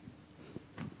remembered.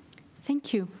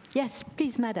 Thank you. Yes,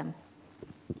 please, madam.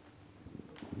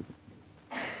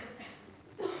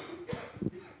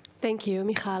 Thank you,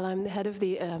 Michal. I'm the head of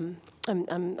the.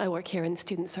 I work here in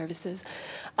student services.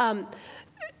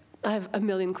 I have a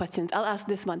million questions. I'll ask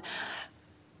this one.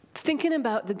 Thinking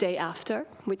about the day after,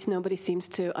 which nobody seems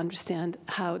to understand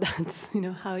how that's,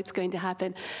 how it's going to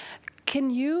happen,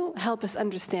 can you help us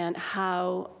understand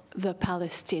how the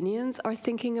Palestinians are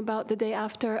thinking about the day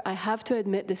after? I have to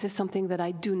admit, this is something that I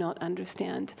do not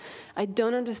understand. I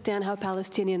don't understand how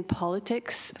Palestinian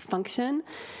politics function.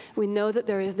 We know that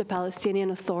there is the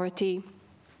Palestinian Authority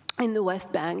in the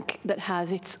West Bank that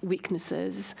has its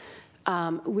weaknesses.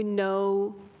 We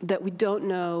know that we don't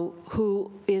know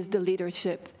who is the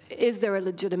leadership. Is there a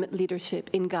legitimate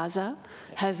leadership in Gaza?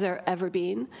 Has there ever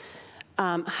been?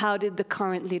 How did the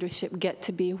current leadership get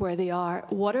to be where they are?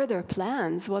 What are their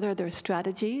plans? What are their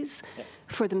strategies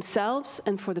for themselves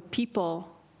and for the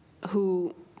people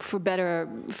who, for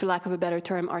lack of a better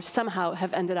term, somehow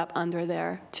have ended up under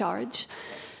their charge?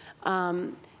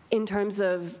 In terms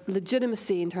of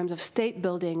legitimacy, in terms of state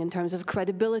building, in terms of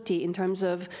credibility, in terms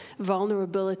of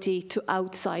vulnerability to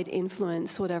outside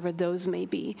influence, whatever those may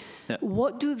be. Yeah.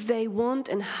 What do they want,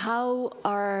 and how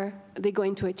are they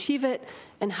going to achieve it,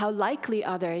 and how likely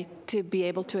are they to be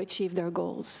able to achieve their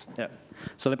goals? Yeah.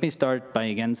 So let me start by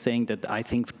again saying that I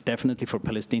think definitely for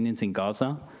Palestinians in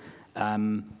Gaza,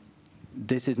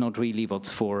 this is not really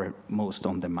what's foremost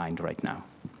on their mind right now,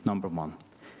 number one.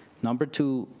 Number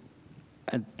two,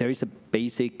 there is a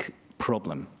basic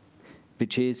problem,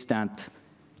 which is that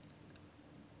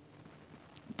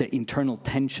the internal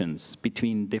tensions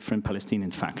between different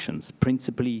Palestinian factions,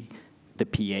 principally the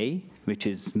PA, which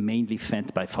is mainly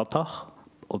fed by Fatah,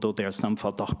 although there are some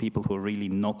Fatah people who are really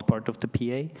not part of the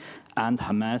PA, and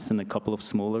Hamas and a couple of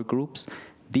smaller groups,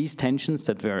 these tensions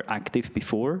that were active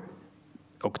before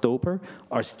October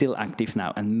are still active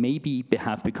now, and maybe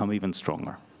have become even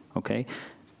stronger, okay?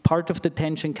 Part of the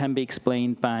tension can be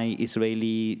explained by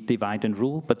Israeli divide and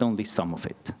rule, but only some of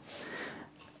it.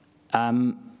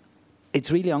 It's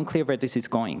really unclear where this is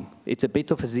going. It's a bit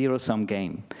of a zero-sum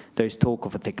game. There's talk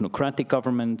of a technocratic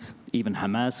government, even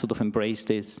Hamas sort of embraced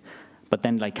this, but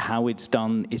then how it's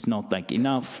done is not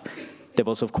enough. There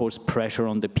was, of course, pressure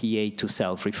on the PA to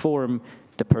self-reform.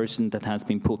 The person that has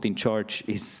been put in charge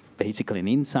is basically an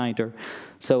insider.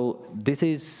 So this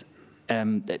is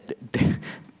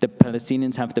the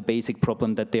Palestinians have the basic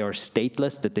problem that they are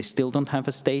stateless, that they still don't have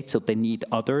a state, so they need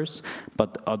others,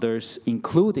 but others,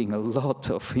 including a lot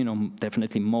of,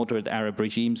 definitely moderate Arab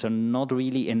regimes, are not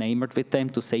really enamored with them,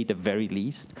 to say the very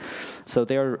least. So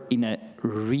they're in a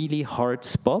really hard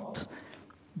spot,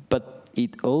 but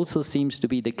it also seems to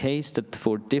be the case that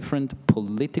for different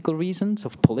political reasons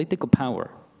of political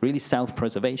power, really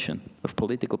self-preservation of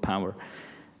political power,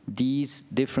 these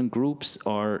different groups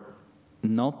are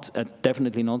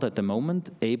definitely not at the moment,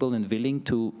 able and willing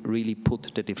to really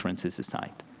put the differences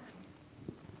aside.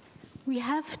 We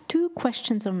have two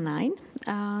questions online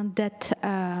that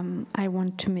I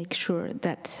want to make sure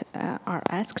that are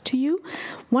asked to you.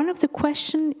 One of the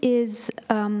questions is,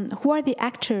 who are the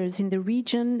actors in the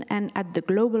region and at the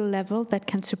global level that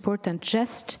can support a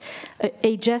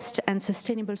just and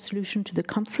sustainable solution to the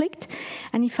conflict?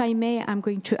 And if I may, I'm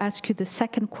going to ask you the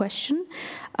second question.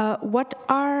 What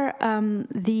are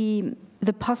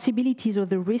the possibilities or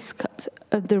the risk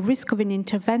of an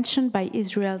intervention by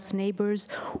Israel's neighbors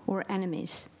or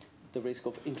enemies? The risk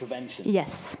of intervention?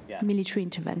 Yes, yeah. Military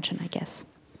intervention, I guess.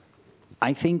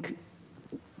 I think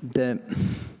that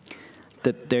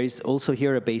there is also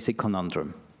here a basic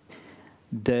conundrum.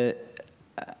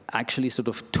 Actually sort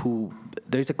of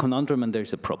there's a conundrum and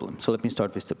there's a problem. So let me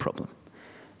start with the problem.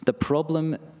 The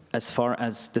problem, as far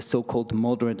as the so-called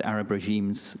moderate Arab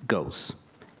regimes goes,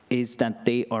 is that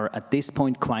they are at this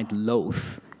point quite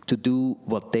loath to do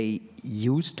what they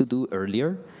used to do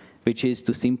earlier, which is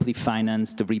to simply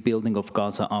finance the rebuilding of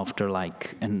Gaza after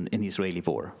like an Israeli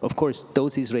war. Of course,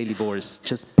 those Israeli wars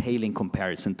just pale in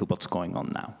comparison to what's going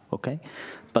on now, okay?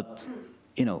 But,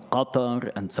 you know,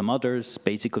 Qatar and some others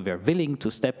basically were willing to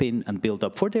step in and build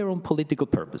up for their own political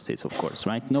purposes, of course,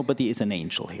 right? Nobody is an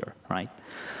angel here, right?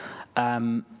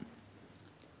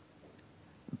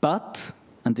 But,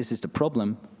 and this is the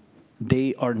problem,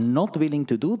 they are not willing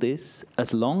to do this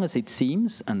as long as it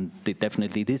seems, and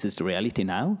definitely this is the reality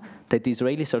now, that the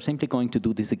Israelis are simply going to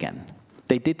do this again.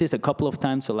 They did this a couple of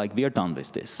times, so like, we're done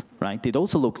with this, right? It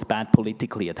also looks bad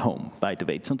politically at home, by the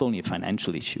way. It's not only a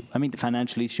financial issue. I mean, the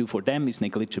financial issue for them is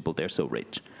negligible. They're so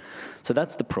rich. So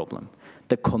that's the problem.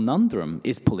 The conundrum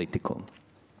is political.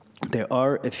 There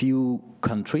are a few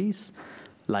countries,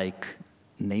 like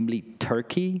namely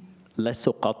Turkey, less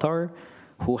so Qatar,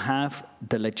 who have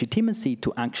the legitimacy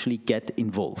to actually get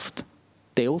involved.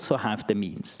 They also have the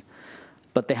means.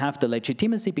 But they have the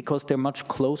legitimacy because they're much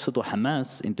closer to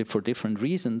Hamas for different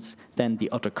reasons than the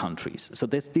other countries. So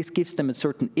this gives them a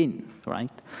certain in,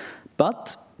 right?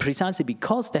 But precisely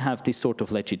because they have this sort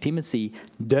of legitimacy,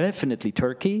 definitely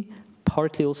Turkey,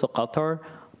 partly also Qatar,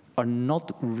 are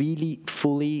not really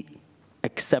fully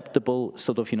acceptable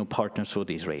sort of, you know, partners for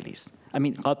the Israelis. I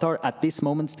mean, Qatar at this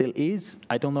moment still is.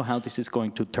 I don't know how this is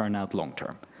going to turn out long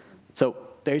term. So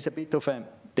there's a bit of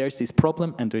there's this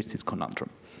problem and there's this conundrum.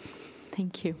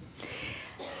 Thank you.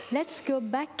 Let's go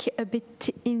back a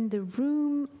bit in the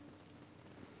room.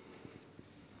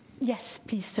 Yes,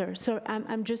 please, sir. So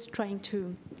I'm just trying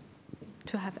to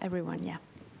have everyone, yeah.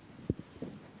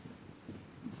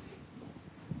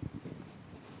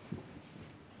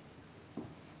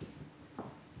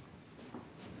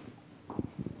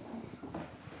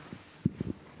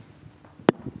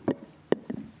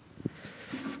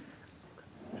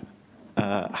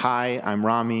 Hi, I'm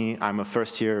Rami. I'm a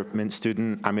first-year Mint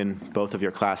student. I'm in both of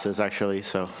your classes, actually,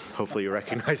 so hopefully you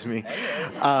recognize me.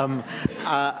 I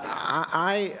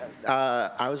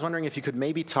was wondering if you could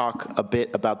maybe talk a bit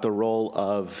about the role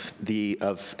of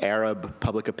Arab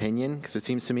public opinion, because it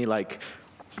seems to me like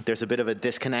there's a bit of a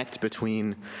disconnect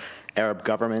between Arab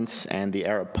governments and the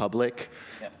Arab public.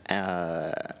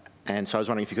 Yeah. And so I was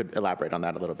wondering if you could elaborate on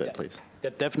that a little bit, please. There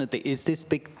definitely is this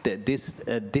big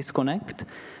disconnect.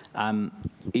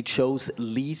 It shows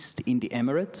least in the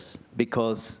Emirates,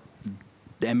 because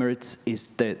the Emirates is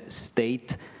the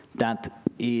state that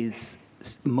is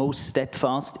most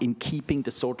steadfast in keeping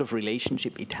the sort of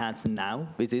relationship it has now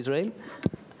with Israel.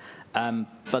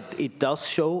 But it does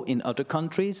show in other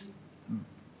countries,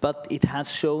 but it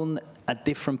has shown at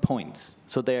different points.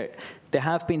 So there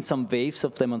have been some waves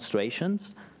of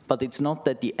demonstrations, but it's not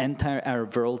that the entire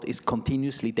Arab world is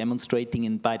continuously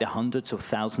demonstrating by the hundreds of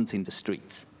thousands in the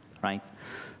streets, right?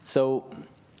 So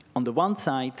on the one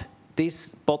side,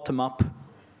 this bottom-up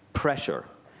pressure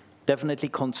definitely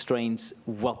constrains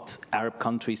what Arab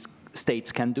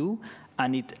states can do,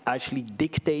 and it actually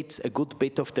dictates a good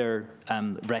bit of their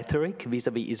rhetoric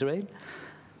vis-à-vis Israel.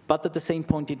 But at the same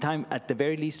point in time, at the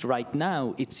very least right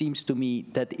now, it seems to me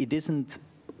that it isn't,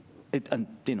 and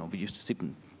you know, we used to see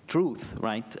truth,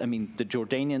 right? I mean, the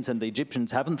Jordanians and the Egyptians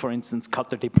haven't, for instance, cut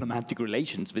their diplomatic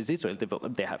relations with Israel.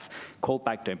 They have called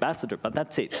back their ambassador, but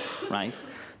that's it, right?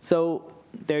 So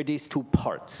there are these two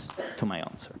parts to my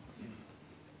answer.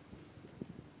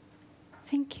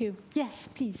 Thank you. Yes,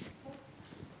 please.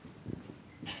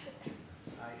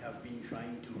 I have been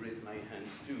trying to raise my hand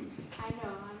too. I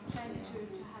know, I'm trying to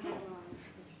have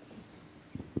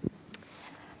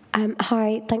everyone.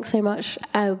 Hi, thanks so much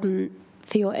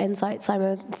for your insights. I'm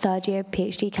a third-year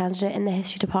PhD candidate in the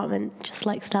history department, just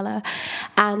like Stella.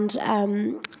 And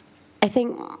I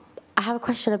think I have a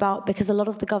question about, because a lot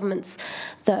of the governments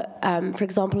that, for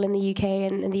example, in the UK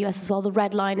and in the US as well, the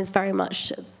red line is very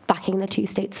much backing the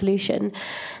two-state solution.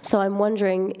 So I'm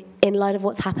wondering, in light of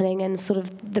what's happening and sort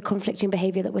of the conflicting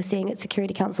behavior that we're seeing at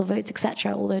Security Council votes,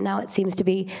 etc., although now there seems to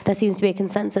be a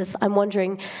consensus, I'm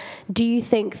wondering, do you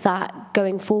think that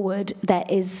going forward there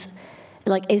is,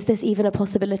 is this even a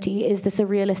possibility? Is this a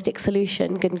realistic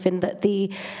solution, given that the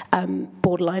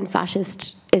borderline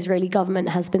fascist Israeli government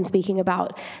has been speaking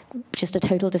about just a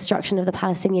total destruction of the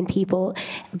Palestinian people,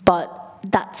 but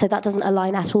that doesn't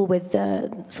align at all with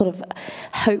the sort of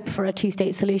hope for a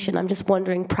two-state solution? I'm just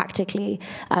wondering practically,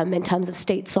 in terms of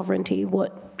state sovereignty,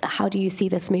 how do you see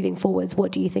this moving forwards?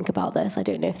 What do you think about this? I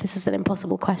don't know if this is an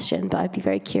impossible question, but I'd be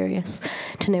very curious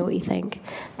to know what you think.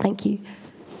 Thank you.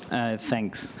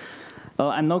 Thanks. Well,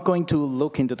 I'm not going to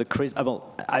look into the crystal.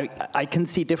 Well, I can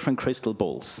see different crystal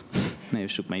balls. I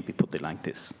should maybe put it like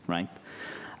this, right?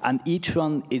 And each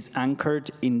one is anchored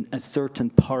in a certain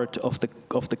part of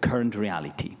the current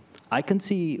reality. I can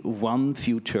see one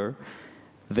future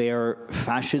where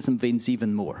fascism wins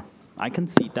even more. I can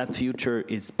see that future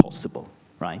is possible,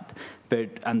 right?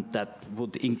 And that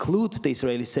would include the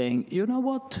Israelis saying, you know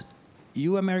what,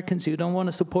 you Americans, you don't want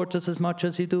to support us as much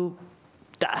as you do.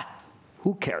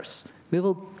 Who cares? We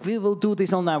will do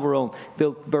this on our own.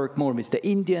 We'll work more with the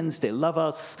Indians. They love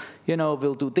us. You know,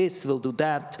 we'll do this, we'll do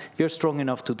that. We're strong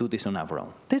enough to do this on our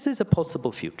own. This is a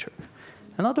possible future.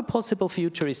 Another possible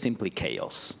future is simply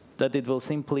chaos. That it will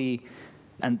simply,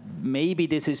 and maybe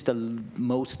this is the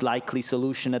most likely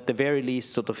solution at the very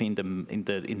least, sort of in the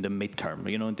midterm.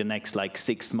 You know, in the next like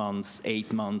 6 months,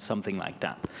 8 months, something like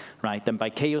that, right? And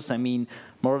by chaos, I mean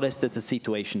more or less that's the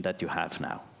situation that you have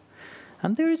now.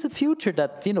 And there is a future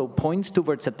that, you know, points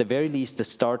towards, at the very least, the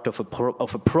start of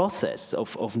a process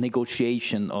of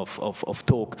negotiation, of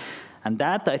talk. And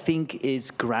that, I think,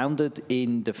 is grounded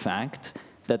in the fact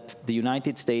that the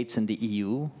United States and the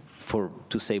EU,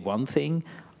 to say one thing,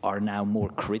 are now more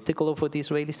critical of what the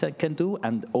Israelis can do,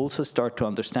 and also start to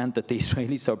understand that the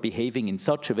Israelis are behaving in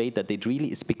such a way that it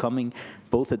really is becoming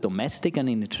both a domestic and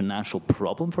an international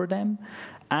problem for them,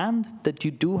 and that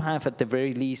you do have, at the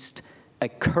very least, a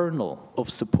kernel of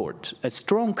support, a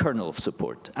strong kernel of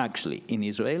support, actually, in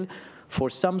Israel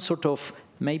for some sort of,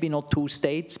 maybe not two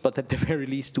states, but at the very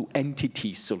least two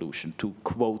entities solution, to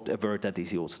quote a word that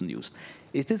is also used.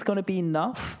 Is this going to be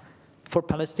enough for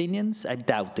Palestinians? I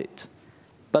doubt it.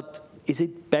 But is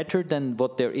it better than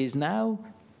what there is now?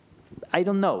 I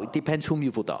don't know. It depends whom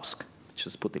you would ask.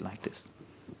 Just put it like this.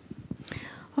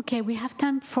 Okay, we have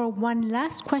time for one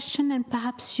last question, and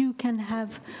perhaps you can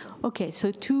have... Okay,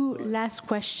 so two last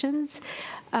questions.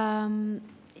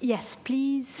 Yes,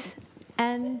 please.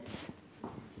 And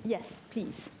yes,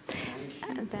 please.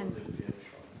 And then...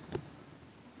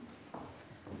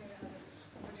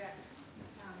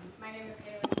 My name is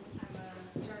Caitlin. I'm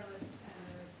a journalist and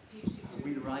a PhD student.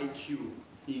 We'll write you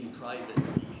in private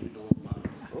if you don't mind.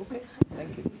 Okay,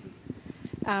 thank you.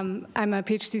 I'm a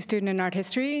PhD student in art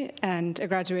history and a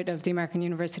graduate of the American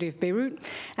University of Beirut.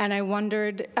 And I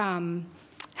wondered I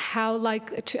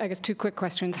guess two quick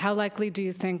questions. How likely do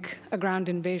you think a ground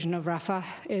invasion of Rafah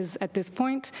is at this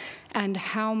point? And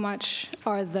how much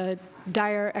are the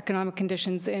dire economic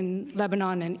conditions in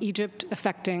Lebanon and Egypt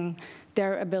affecting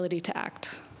their ability to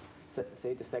act?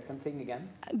 Say the second thing again.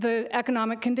 The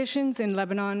economic conditions in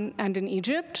Lebanon and in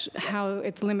Egypt, how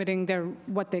it's limiting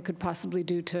what they could possibly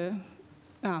do to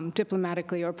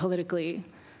diplomatically or politically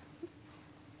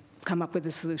come up with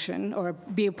a solution or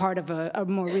be a part of a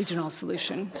more regional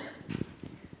solution?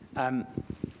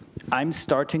 I'm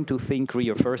starting to think,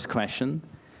 your first question,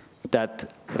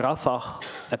 that Rafah,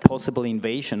 a possible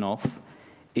invasion of,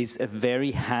 is a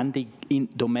very handy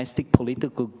domestic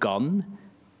political gun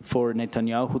for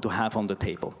Netanyahu to have on the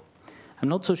table. I'm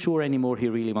not so sure anymore he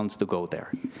really wants to go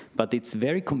there. But it's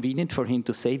very convenient for him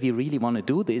to say, we really want to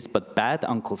do this, but bad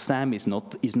Uncle Sam is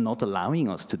not allowing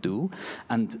us to do.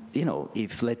 And, you know,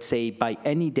 if, let's say, by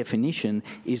any definition,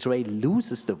 Israel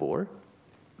loses the war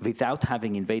without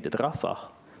having invaded Rafah,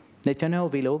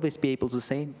 Netanyahu will always be able to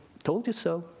say, told you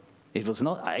so. It was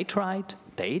not, I tried,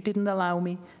 they didn't allow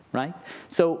me, right?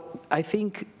 So I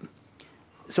think,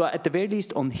 so at the very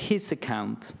least on his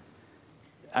account,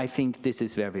 I think this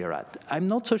is where we're at. I'm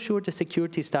not so sure the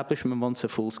security establishment wants a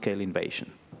full-scale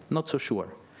invasion. Not so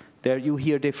sure. There you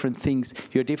hear different things. You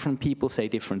hear different people say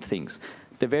different things.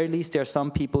 At the very least, there are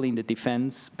some people in the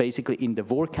defense, basically in the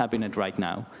war cabinet right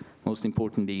now, most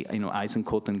importantly, you know,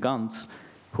 Eisenkot and Gantz,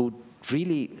 who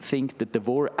really think that the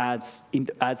war as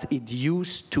it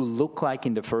used to look like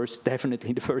in the first, definitely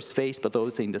in the first phase, but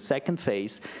also in the second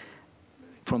phase,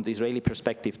 from the Israeli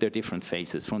perspective, there are different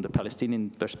phases. From the Palestinian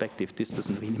perspective, this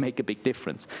doesn't really make a big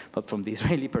difference. But from the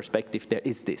Israeli perspective, there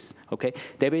is this, okay?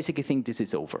 They basically think this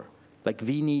is over. Like,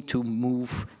 we need to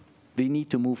move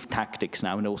tactics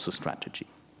now and also strategy,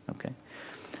 okay?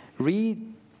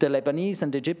 Read the Lebanese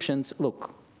and the Egyptians,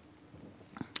 look,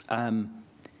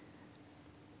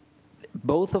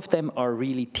 both of them are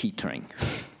really teetering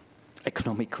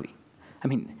economically. I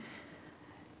mean,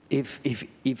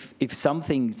 if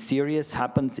something serious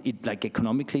happens, like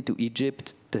economically to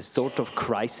Egypt, the sort of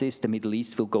crisis the Middle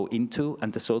East will go into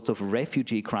and the sort of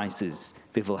refugee crisis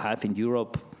we will have in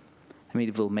Europe, I mean,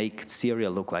 it will make Syria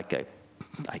look like a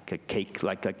cake,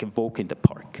 like a walk in the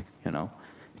park, you know?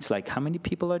 It's like, how many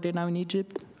people are there now in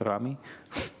Egypt, Rami?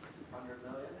 100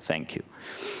 million. Thank you.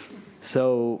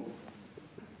 So,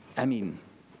 I mean,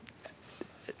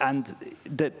 and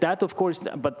that, of course,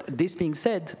 but this being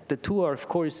said, the two are, of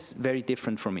course, very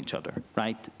different from each other,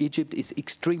 right? Egypt is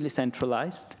extremely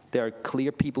centralized. There are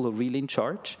clear people who are really in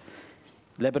charge.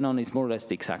 Lebanon is more or less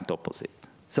the exact opposite.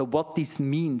 So what this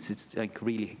means is like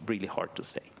really, really hard to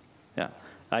say. Yeah,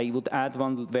 I would add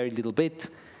one very little bit.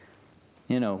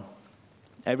 You know,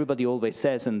 everybody always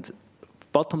says, and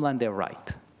bottom line, they're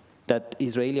right, that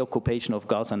Israeli occupation of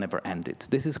Gaza never ended.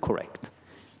 This is correct.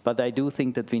 But I do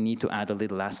think that we need to add a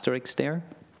little asterisk there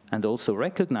and also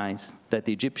recognize that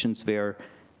the Egyptians were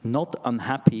not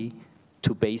unhappy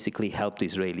to basically help the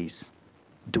Israelis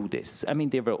do this. I mean,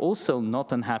 they were also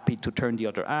not unhappy to turn the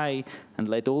other eye and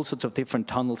let all sorts of different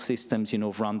tunnel systems, you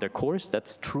know, run their course.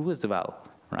 That's true as well,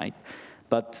 right?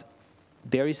 But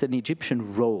there is an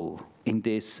Egyptian role in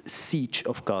this siege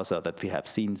of Gaza that we have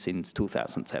seen since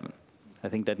 2007. I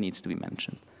think that needs to be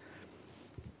mentioned.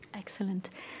 Excellent.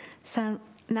 So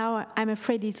now I'm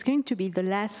afraid it's going to be the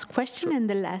last question and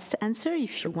the last answer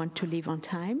if you want to leave on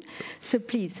time. So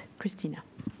please, Christina.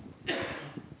 It's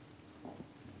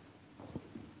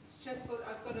just for,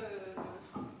 I've got a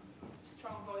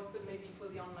strong voice, but maybe for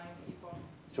the online people.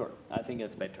 Sure, I think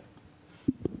that's better.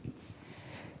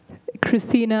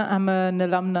 Christina, I'm an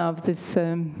alumna of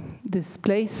this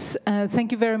place.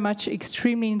 Thank you very much.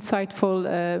 Extremely insightful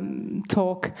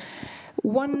talk.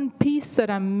 One piece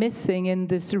that I'm missing in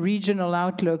this regional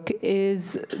outlook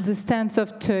is the stance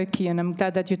of Turkey, and I'm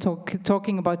glad that you're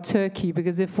talking about Turkey,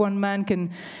 because if one man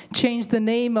can change the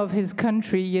name of his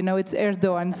country, you know, it's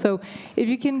Erdogan. So if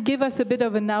you can give us a bit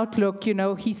of an outlook, you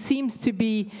know, he seems to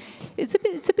be, it's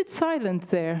a bit silent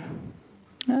there.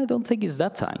 I don't think he's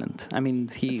that silent. I mean,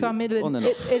 so I'm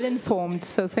ill-informed.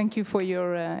 So thank you for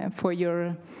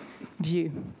your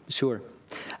view. Sure.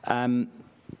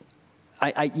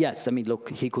 Yes, I mean, look,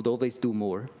 he could always do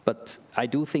more, but I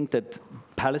do think that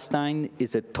Palestine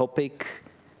is a topic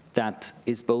that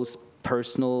is both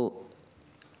personal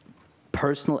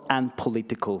and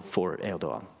political for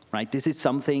Erdogan, right? This is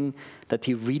something that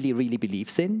he really, really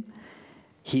believes in.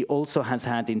 He also has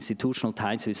had institutional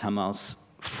ties with Hamas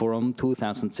from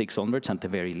 2006 onwards, at the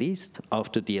very least.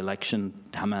 After the election,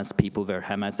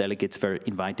 Hamas delegates were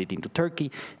invited into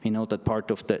Turkey. We know that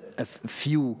part of a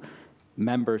few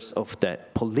members of the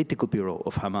political bureau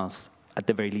of Hamas, at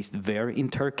the very least, were in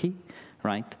Turkey,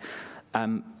 right?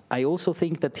 I also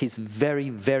think that his very,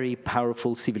 very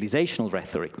powerful civilizational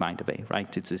rhetoric, by the way,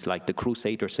 right? It's like the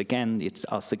Crusaders again, it's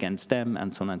us against them,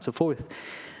 and so on and so forth.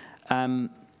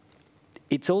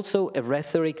 It's also a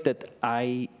rhetoric that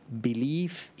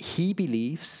he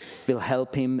believes will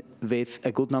help him with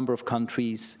a good number of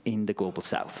countries in the global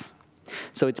south.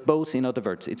 So it's both, in other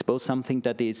words, it's both something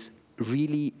that is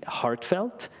really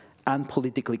heartfelt and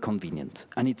politically convenient.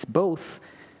 And it's both,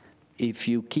 if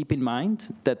you keep in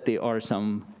mind that there are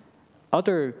some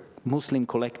other Muslim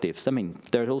collectives. I mean,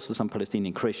 there are also some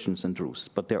Palestinian Christians and Druze,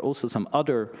 but there are also some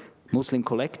other Muslim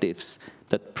collectives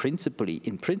that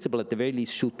in principle, at the very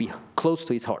least, should be close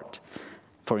to his heart.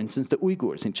 For instance, the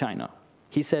Uyghurs in China.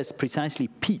 He says precisely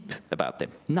peep about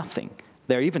them, nothing.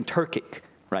 They're even Turkic,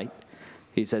 right?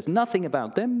 He says nothing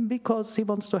about them because he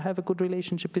wants to have a good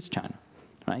relationship with China,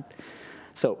 right?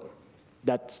 So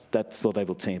that's what I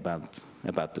would say about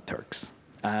the Turks.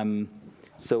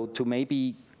 So to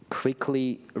maybe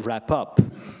quickly wrap up,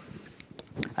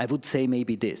 I would say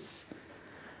maybe this.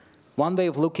 One way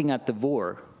of looking at the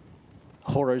war,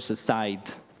 horrors aside,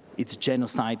 its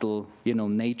genocidal,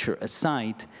 nature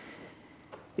aside,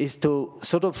 is to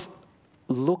sort of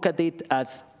look at it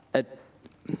as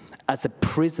a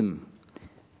prism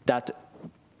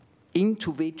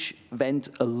into which went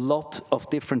a lot of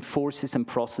different forces and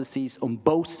processes on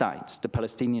both sides, the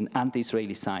Palestinian and the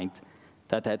Israeli side,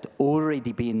 that had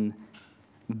already been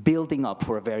building up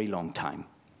for a very long time.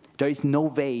 There is no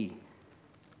way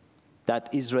that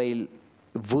Israel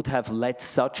would have led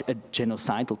such a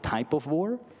genocidal type of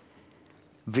war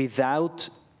without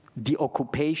the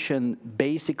occupation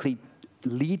basically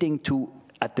leading to,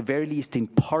 at the very least in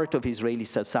part of Israeli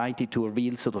society, to a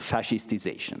real sort of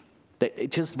fascistization.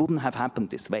 It just wouldn't have happened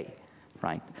this way,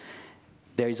 right?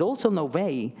 There is also no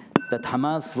way that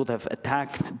Hamas would have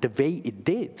attacked the way it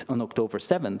did on October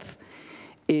 7th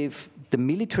if the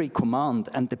military command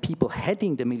and the people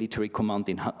heading the military command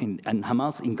in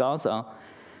Hamas in Gaza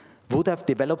would have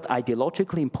developed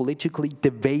ideologically and politically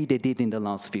the way they did in the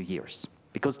last few years,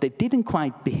 because they didn't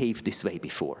quite behave this way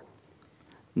before.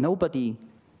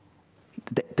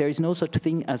 There is no such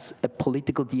thing as a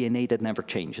political DNA that never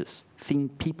changes.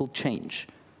 People change.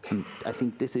 And I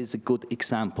think this is a good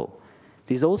example.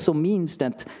 This also means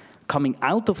that coming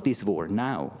out of this war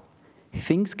now,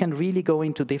 things can really go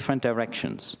into different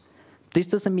directions. This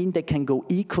doesn't mean they can go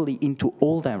equally into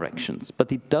all directions,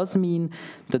 but it does mean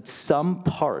that some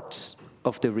parts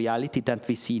of the reality that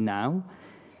we see now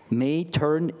may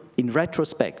turn, in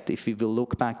retrospect, if we will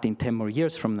look back in 10 more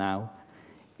years from now,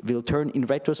 will turn, in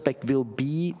retrospect, will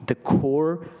be the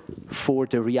core for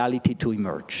the reality to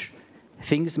emerge.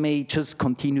 Things may just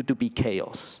continue to be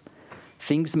chaos.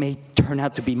 Things may turn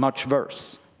out to be much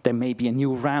worse. There may be a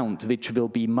new round which will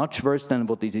be much worse than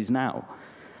what it is now.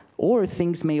 Or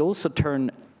things may also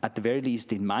turn, at the very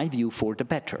least in my view, for the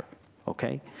better,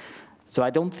 okay? So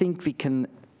I don't think we can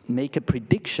make a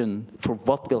prediction for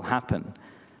what will happen,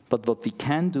 but what we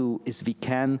can do is we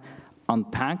can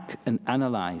unpack and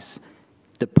analyze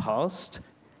the past,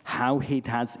 how it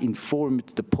has informed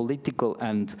the political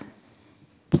and,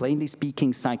 plainly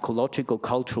speaking, psychological,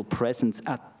 cultural presence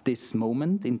at this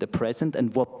moment in the present,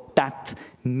 and what that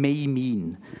may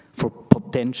mean for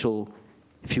potential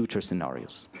future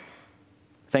scenarios.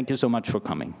 Thank you so much for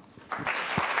coming.